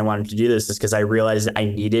the reason I wanted to do this is because I realized I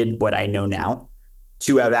needed what I know now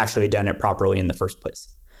to have actually done it properly in the first place,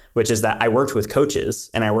 which is that I worked with coaches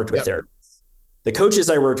and I worked with therapists. The coaches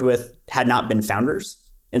I worked with had not been founders.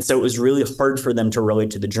 And so it was really hard for them to relate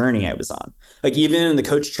to the journey I was on. Like even in the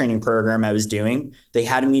coach training program I was doing, they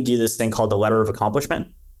had me do this thing called the letter of accomplishment,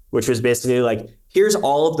 which was basically like, here's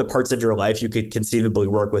all of the parts of your life you could conceivably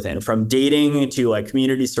work within, from dating to like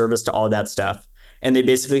community service to all that stuff. And they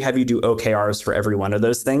basically have you do OKRs for every one of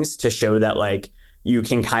those things to show that like you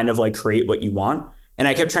can kind of like create what you want. And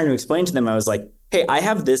I kept trying to explain to them, I was like, hey, I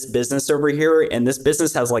have this business over here and this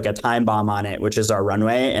business has like a time bomb on it, which is our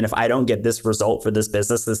runway. And if I don't get this result for this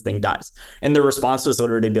business, this thing dies. And the response was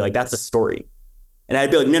literally to be like, that's a story. And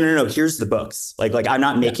I'd be like, no, here's the books. Like I'm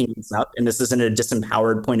not making this up. And this isn't a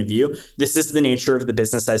disempowered point of view. This is the nature of the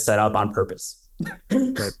business I set up on purpose.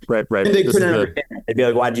 Right. And they couldn't understand it. They'd be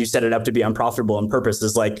like, why did you set it up to be unprofitable on purpose?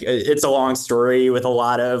 Is like, it's a long story with a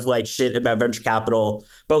lot of like shit about venture capital,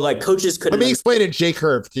 but like coaches couldn't. Let me explain a J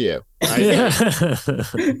curve to you.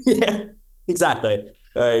 Yeah, exactly.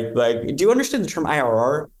 Like, do you understand the term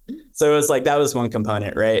IRR? So it was like, that was one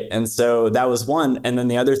component, right? And so that was one. And then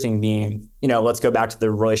the other thing being, you know, let's go back to the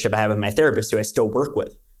relationship I have with my therapist who I still work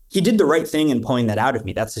with. He did the right thing in pulling that out of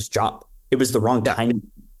me. That's his job. It was the wrong timing.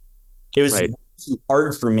 It was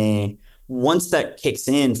hard for me once that kicks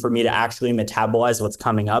in for me to actually metabolize what's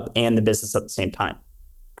coming up and the business at the same time.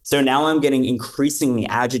 So now I'm getting increasingly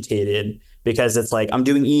agitated because it's like I'm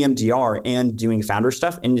doing EMDR and doing founder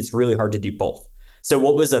stuff, and it's really hard to do both. So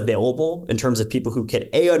what was available in terms of people who could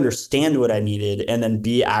A, understand what I needed, and then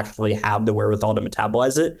B, actually have the wherewithal to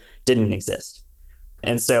metabolize it, didn't exist.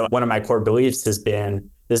 And so one of my core beliefs has been,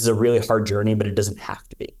 this is a really hard journey, but it doesn't have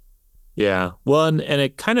to be. Yeah. Well, and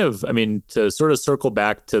it kind of, I mean, to sort of circle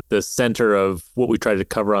back to the center of what we try to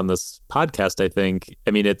cover on this podcast, I think,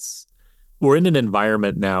 I mean, we're in an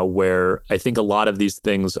environment now where I think a lot of these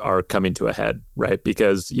things are coming to a head, right?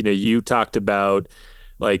 Because, you talked about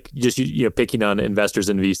like just, picking on investors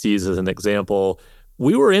and VCs as an example.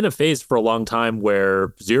 We were in a phase for a long time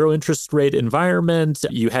where zero interest rate environment,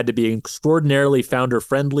 you had to be extraordinarily founder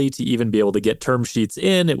friendly to even be able to get term sheets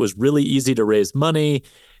in. It was really easy to raise money.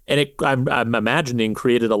 And I'm imagining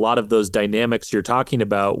created a lot of those dynamics you're talking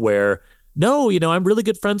about where, no, I'm really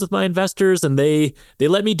good friends with my investors and they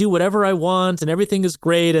let me do whatever I want and everything is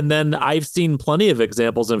great. And then I've seen plenty of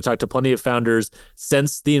examples and I've talked to plenty of founders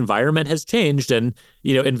since the environment has changed and,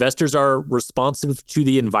 investors are responsive to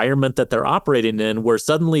the environment that they're operating in, where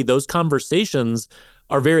suddenly those conversations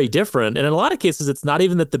are very different. And in a lot of cases, it's not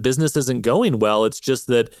even that the business isn't going well. It's just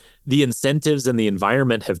that the incentives and the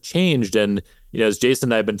environment have changed. And, as Jason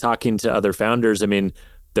and I have been talking to other founders, I mean,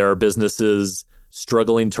 there are businesses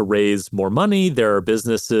struggling to raise more money. There are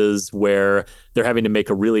businesses where they're having to make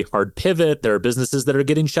a really hard pivot. There are businesses that are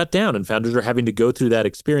getting shut down and founders are having to go through that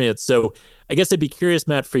experience. So I guess I'd be curious,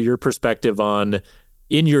 Matt, for your perspective on,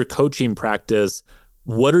 in your coaching practice,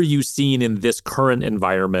 what are you seeing in this current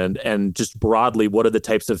environment? And just broadly, what are the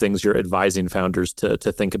types of things you're advising founders to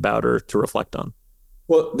think about or to reflect on?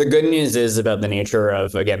 Well, the good news is about the nature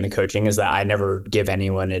of, again, the coaching is that I never give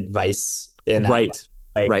anyone advice in that. Right.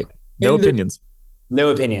 Right. No opinions. No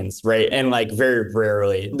opinions, right? And like very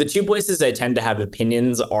rarely. The two places I tend to have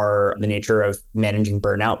opinions are the nature of managing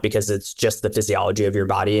burnout, because it's just the physiology of your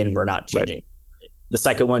body and we're not changing. Right. The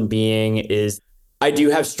second one being is I do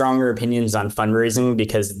have stronger opinions on fundraising,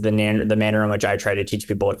 because the manner in which I try to teach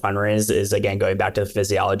people to fundraise is, again, going back to the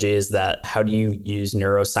physiology, is that how do you use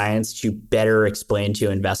neuroscience to better explain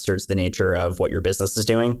to investors the nature of what your business is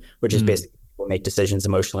doing, which is basically people make decisions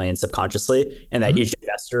emotionally and subconsciously, and that each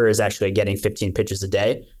investor is actually getting 15 pitches a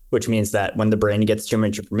day, which means that when the brain gets too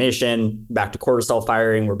much information, back to cortisol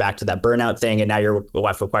firing, we're back to that burnout thing. And now you're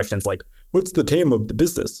left with questions like, what's the name of the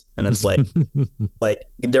business? And it's like,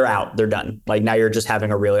 they're out, they're done. Like now you're just having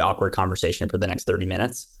a really awkward conversation for the next 30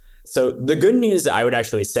 minutes. So the good news, I would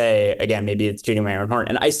actually say, again, maybe it's tooting my own horn,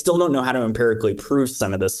 and I still don't know how to empirically prove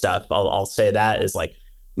some of this stuff. I'll say that is like,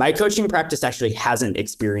 my coaching practice actually hasn't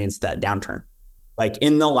experienced that downturn. Like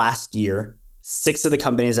in the last year, 6 of the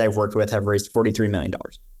companies I've worked with have raised $43 million.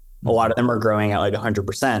 A lot of them are growing at like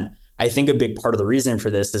 100%. I think a big part of the reason for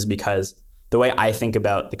this is because the way I think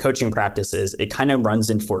about the coaching practice is it kind of runs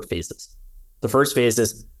in 4 phases. The first phase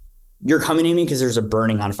is you're coming to me because there's a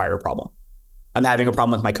burning on fire problem. I'm having a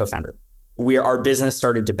problem with my co-founder. Our business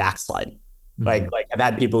started to backslide. Like I've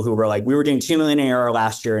had people who were like, we were doing 2 million ARR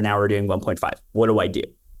last year and now we're doing 1.5. What do I do?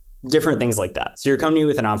 Different things like that. So you're coming to me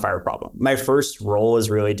with an on-fire problem. My first role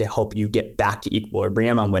is really to help you get back to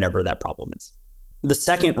equilibrium on whatever that problem is. The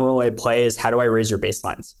second role I play is how do I raise your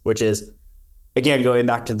baselines, which is, again, going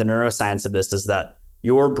back to the neuroscience of this, is that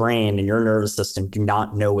your brain and your nervous system do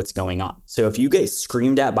not know what's going on. So if you get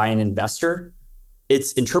screamed at by an investor,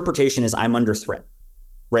 its interpretation is I'm under threat,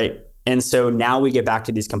 right? And so now we get back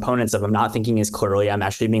to these components of I'm not thinking as clearly, I'm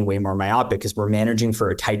actually being way more myopic because we're managing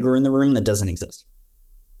for a tiger in the room that doesn't exist.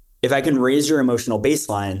 If I can raise your emotional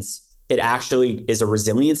baselines, it actually is a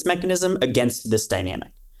resilience mechanism against this dynamic.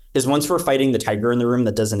 Because once we're fighting the tiger in the room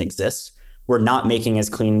that doesn't exist, we're not making as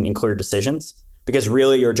clean and clear decisions, because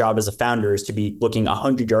really your job as a founder is to be looking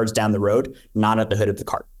 100 yards down the road, not at the hood of the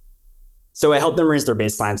car. So I help them raise their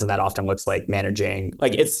baselines, and that often looks like managing,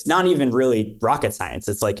 like it's not even really rocket science.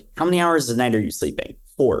 It's like, how many hours a night are you sleeping?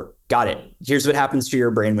 4. Got it. Here's what happens to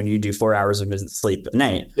your brain when you do 4 hours of sleep a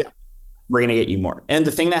night. Yeah. We're going to get you more. And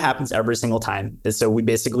the thing that happens every single time is, so we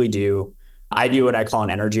basically I do what I call an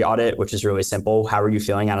energy audit, which is really simple. How are you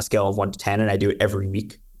feeling on a scale of 1 to 10? And I do it every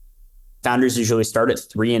week. Founders usually start at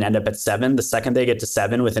 3 and end up at 7. The second they get to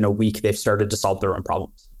 7, within a week, they've started to solve their own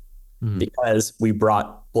problems because we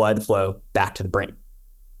brought blood flow back to the brain.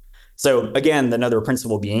 So again, another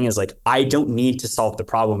principle being is like, I don't need to solve the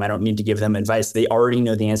problem. I don't need to give them advice. They already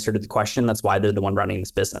know the answer to the question. That's why they're the one running this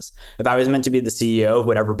business. If I was meant to be the CEO of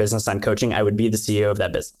whatever business I'm coaching, I would be the CEO of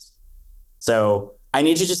that business. So I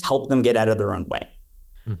need to just help them get out of their own way.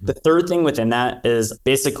 The third thing within that is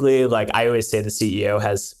basically, like I always say, the CEO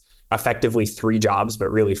has effectively 3 jobs, but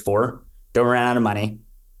really 4. Don't run out of money,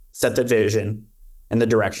 set the vision and the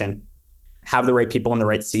direction, have the right people in the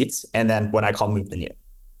right seats, and then what I call move the needle.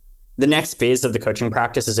 The next phase of the coaching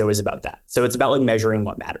practice is always about that. So it's about like measuring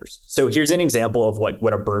what matters. So here's an example of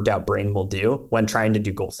what a burnt out brain will do when trying to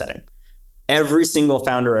do goal setting. Every single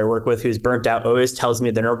founder I work with who's burnt out always tells me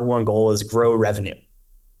the number one goal is grow revenue.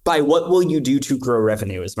 by what will you do to grow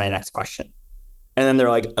revenue is my next question. And then they're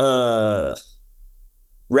like,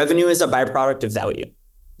 revenue is a byproduct of value.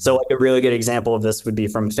 So like a really good example of this would be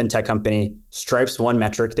from a fintech company. Stripe's one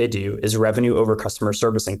metric they do is revenue over customer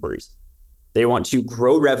service inquiries. They want to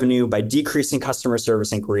grow revenue by decreasing customer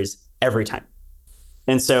service inquiries every time.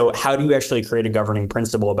 And so how do you actually create a governing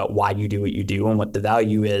principle about why you do what you do and what the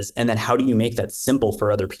value is? And then how do you make that simple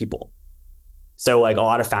for other people? So like a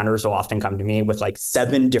lot of founders will often come to me with like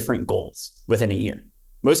 7 different goals within a year.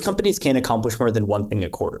 Most companies can't accomplish more than one thing a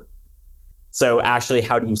quarter. So actually,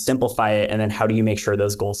 how do you simplify it? And then how do you make sure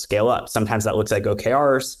those goals scale up? Sometimes that looks like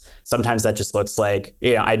OKRs. Sometimes that just looks like,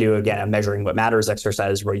 I do, again, a measuring what matters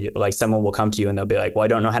exercise where you, like someone will come to you and they'll be like, well, I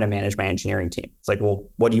don't know how to manage my engineering team. It's like, well,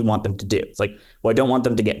 what do you want them to do? It's like, well, I don't want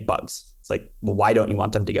them to get bugs. It's like, well, why don't you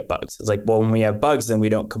want them to get bugs? It's like, well, when we have bugs, then we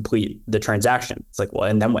don't complete the transaction. It's like, well,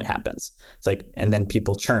 and then what happens? It's like, and then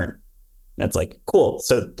people churn. And it's like, cool.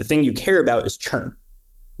 So the thing you care about is churn,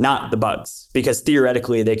 not the bugs, because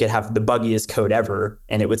theoretically they could have the buggiest code ever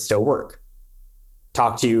and it would still work.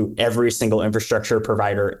 Talk to every single infrastructure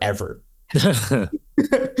provider ever.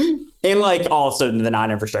 And like also the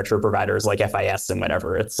non-infrastructure providers like FIS and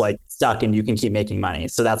whatever, it's like stuck and you can keep making money.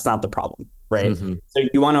 So that's not the problem, right? Mm-hmm. So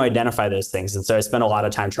you want to identify those things. And so I spend a lot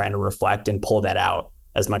of time trying to reflect and pull that out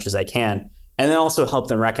as much as I can. And then also help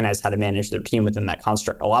them recognize how to manage their team within that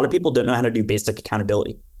construct. A lot of people don't know how to do basic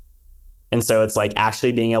accountability. And so it's like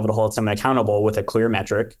actually being able to hold someone accountable with a clear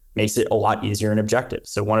metric makes it a lot easier and objective.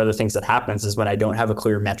 So one of the things that happens is when I don't have a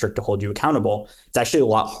clear metric to hold you accountable, it's actually a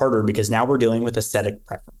lot harder because now we're dealing with aesthetic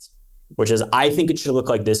preference, which is I think it should look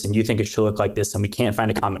like this and you think it should look like this and we can't find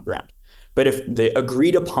a common ground. But if the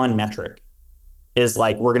agreed upon metric is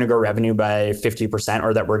like we're going to grow revenue by 50%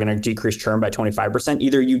 or that we're going to decrease churn by 25%,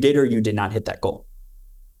 either you did or you did not hit that goal.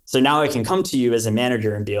 So now I can come to you as a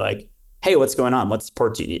manager and be like, hey, what's going on? What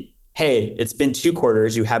support do you need? Hey, it's been 2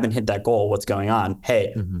 quarters. You haven't hit that goal. What's going on?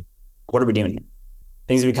 Hey, What are we doing here?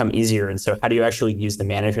 Things become easier. And so how do you actually use the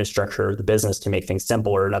management structure of the business to make things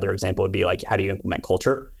simple? Or another example would be like, how do you implement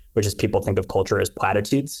culture? Which is people think of culture as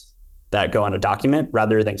platitudes that go on a document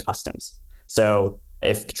rather than customs. So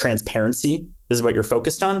if transparency is what you're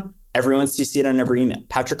focused on, everyone sees it on every email.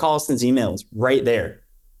 Patrick Collison's email is right there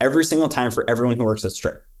every single time for everyone who works at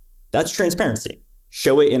Stripe. That's transparency.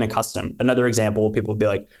 Show it in a custom. Another example, people will be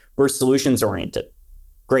like, we're solutions oriented.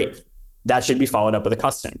 Great. That should be followed up with a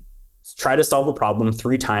custom. Try to solve a problem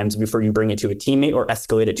 3 times before you bring it to a teammate or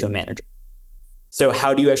escalate it to a manager. So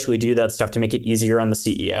how do you actually do that stuff to make it easier on the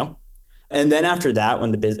CEO? And then after that,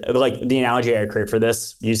 when the business, like the analogy I create for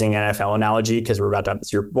this, using NFL analogy, because we're about to have the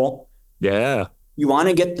Super Bowl. Yeah. You want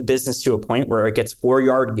to get the business to a point where it gets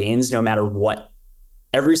 4-yard gains no matter what.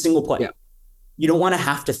 Every single play. Yeah. You don't want to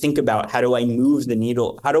have to think about how do I move the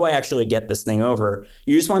needle? How do I actually get this thing over?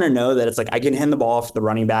 You just want to know that it's like I can hand the ball off to the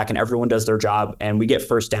running back and everyone does their job and we get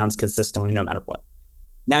first downs consistently no matter what.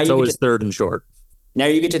 Now it's always third and short. Now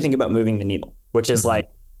you get to think about moving the needle, which is like,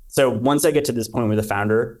 so once I get to this point with the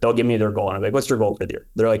founder, they'll give me their goal and I'm like, what's your goal for the year?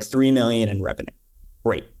 They're like 3 million in revenue.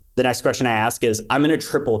 Great. The next question I ask is, I'm going to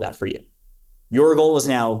triple that for you. Your goal is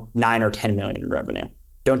now 9 or 10 million in revenue.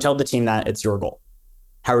 Don't tell the team that, it's your goal.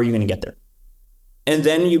 How are you going to get there? And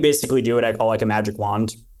then you basically do what I call like a magic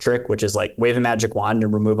wand trick, which is like wave a magic wand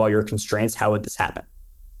and remove all your constraints. How would this happen?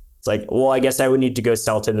 It's like, well, I guess I would need to go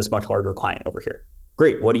sell to this much larger client over here.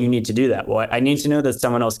 Great. What do you need to do that? Well, I need to know that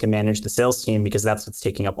someone else can manage the sales team because that's what's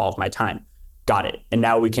taking up all of my time. Got it. And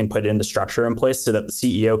now we can put in the structure in place so that the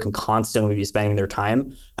CEO can constantly be spending their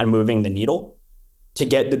time on moving the needle to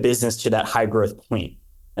get the business to that high growth point.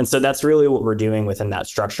 And so that's really what we're doing within that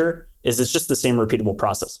structure is it's just the same repeatable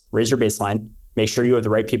process. Raise your baseline, make sure you have the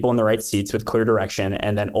right people in the right seats with clear direction,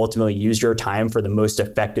 and then ultimately use your time for the most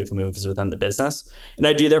effective moves within the business. And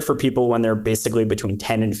I do that for people when they're basically between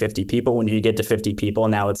 10 and 50 people. When you get to 50 people,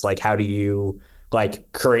 now it's like, how do you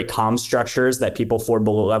like create comm structures that people 4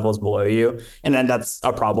 levels below you? And then that's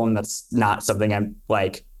a problem. That's not something I'm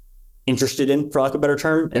like interested in, for lack of a better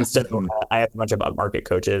term. And so I have a bunch of market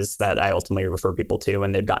coaches that I ultimately refer people to,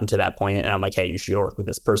 and they've gotten to that point, and I'm like, hey, you should work with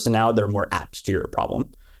this person now. They're more apt to your problem.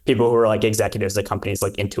 People who are like executives at companies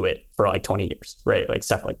like Intuit for like 20 years, right? Like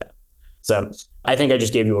stuff like that. So I think I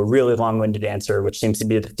just gave you a really long-winded answer, which seems to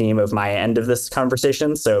be the theme of my end of this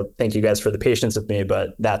conversation. So thank you guys for the patience with me,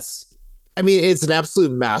 but that's... I mean, it's an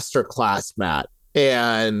absolute masterclass, Matt,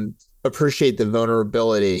 and appreciate the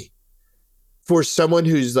vulnerability. For someone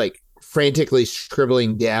who's like frantically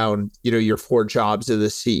scribbling down, your 4 jobs as the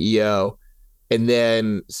CEO, and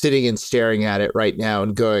then sitting and staring at it right now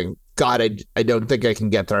and going, God, I don't think I can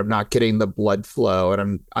get there. I'm not getting the blood flow,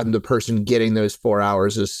 and I'm the person getting those 4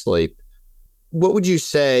 hours of sleep. what would you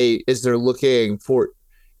say is they're looking for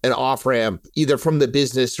an off-ramp, either from the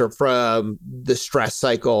business or from the stress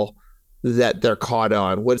cycle that they're caught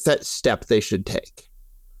on? What's that step they should take?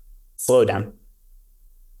 Slow down.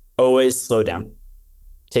 Always slow down.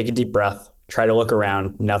 Take a deep breath. Try to look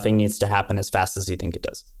around. Nothing needs to happen as fast as you think it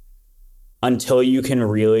does. Until you can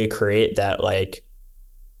really create that, like,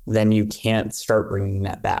 then you can't start bringing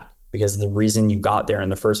that back, because the reason you got there in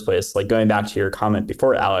the first place, like going back to your comment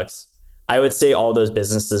before, Alex, I would say all those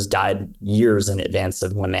businesses died years in advance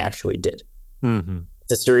of when they actually did. Mm-hmm.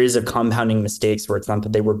 It's a series of compounding mistakes where it's not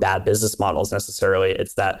that they were bad business models necessarily.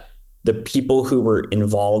 It's that the people who were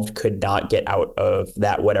involved could not get out of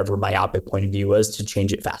that, whatever myopic point of view was, to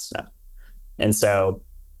change it fast enough. And so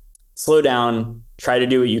slow down, try to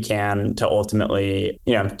do what you can to ultimately,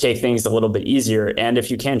 take things a little bit easier. And if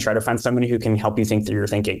you can, try to find somebody who can help you think through your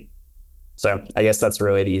thinking. So I guess that's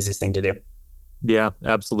really the easiest thing to do. Yeah,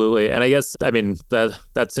 absolutely. And I guess,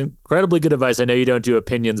 that's incredibly good advice. I know you don't do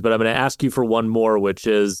opinions, but I'm going to ask you for one more, which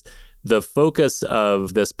is the focus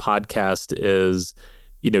of this podcast is,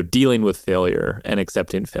 dealing with failure and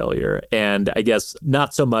accepting failure. And I guess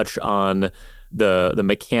not so much on the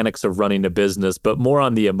mechanics of running a business, but more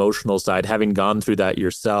on the emotional side, having gone through that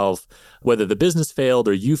yourself, whether the business failed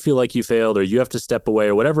or you feel like you failed or you have to step away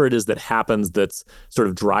or whatever it is that happens that's sort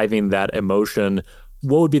of driving that emotion.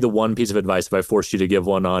 What would be the one piece of advice, if I forced you to give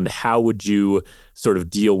one, on how would you sort of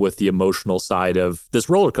deal with the emotional side of this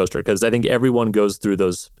roller coaster? Because I think everyone goes through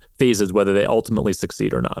those phases, whether they ultimately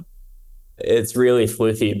succeed or not. It's really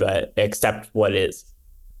floofy, but accept what is.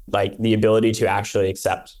 Like the ability to actually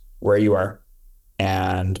accept where you are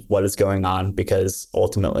and what is going on, because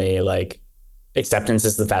ultimately, like, acceptance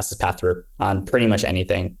is the fastest path through on pretty much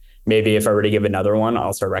anything. Maybe if I were to give another one, I'll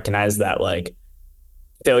also recognize that, like,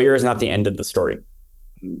 failure is not the end of the story.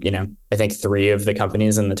 I think 3 of the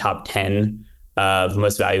companies in the top 10 of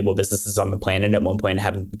most valuable businesses on the planet at one point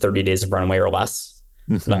have 30 days of runway or less.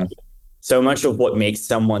 Mm-hmm. So much of what makes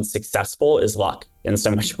someone successful is luck, and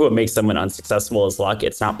so much of what makes someone unsuccessful is luck.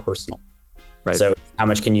 It's not personal. Right. So how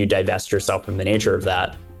much can you divest yourself from the nature of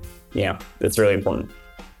that? It's really important.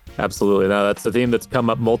 Absolutely. No, that's the theme that's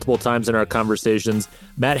come up multiple times in our conversations.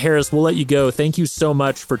 Matt Harris, we'll let you go. Thank you so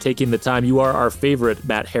much for taking the time. You are our favorite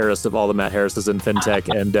Matt Harris of all the Matt Harrises in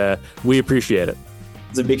fintech, and we appreciate it.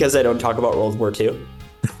 Is it because I don't talk about World War II?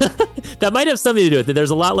 That might have something to do with it.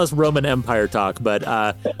 There's a lot less Roman Empire talk, but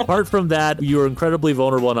apart from that, you are incredibly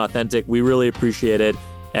vulnerable and authentic. We really appreciate it,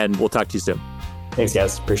 and we'll talk to you soon. Thanks,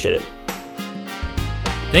 guys. Appreciate it.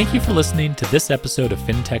 Thank you for listening to this episode of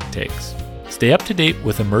FinTech Takes. Stay up to date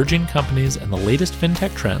with emerging companies and the latest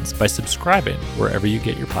fintech trends by subscribing wherever you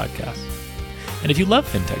get your podcasts. And if you love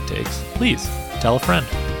FinTech Takes, please tell a friend.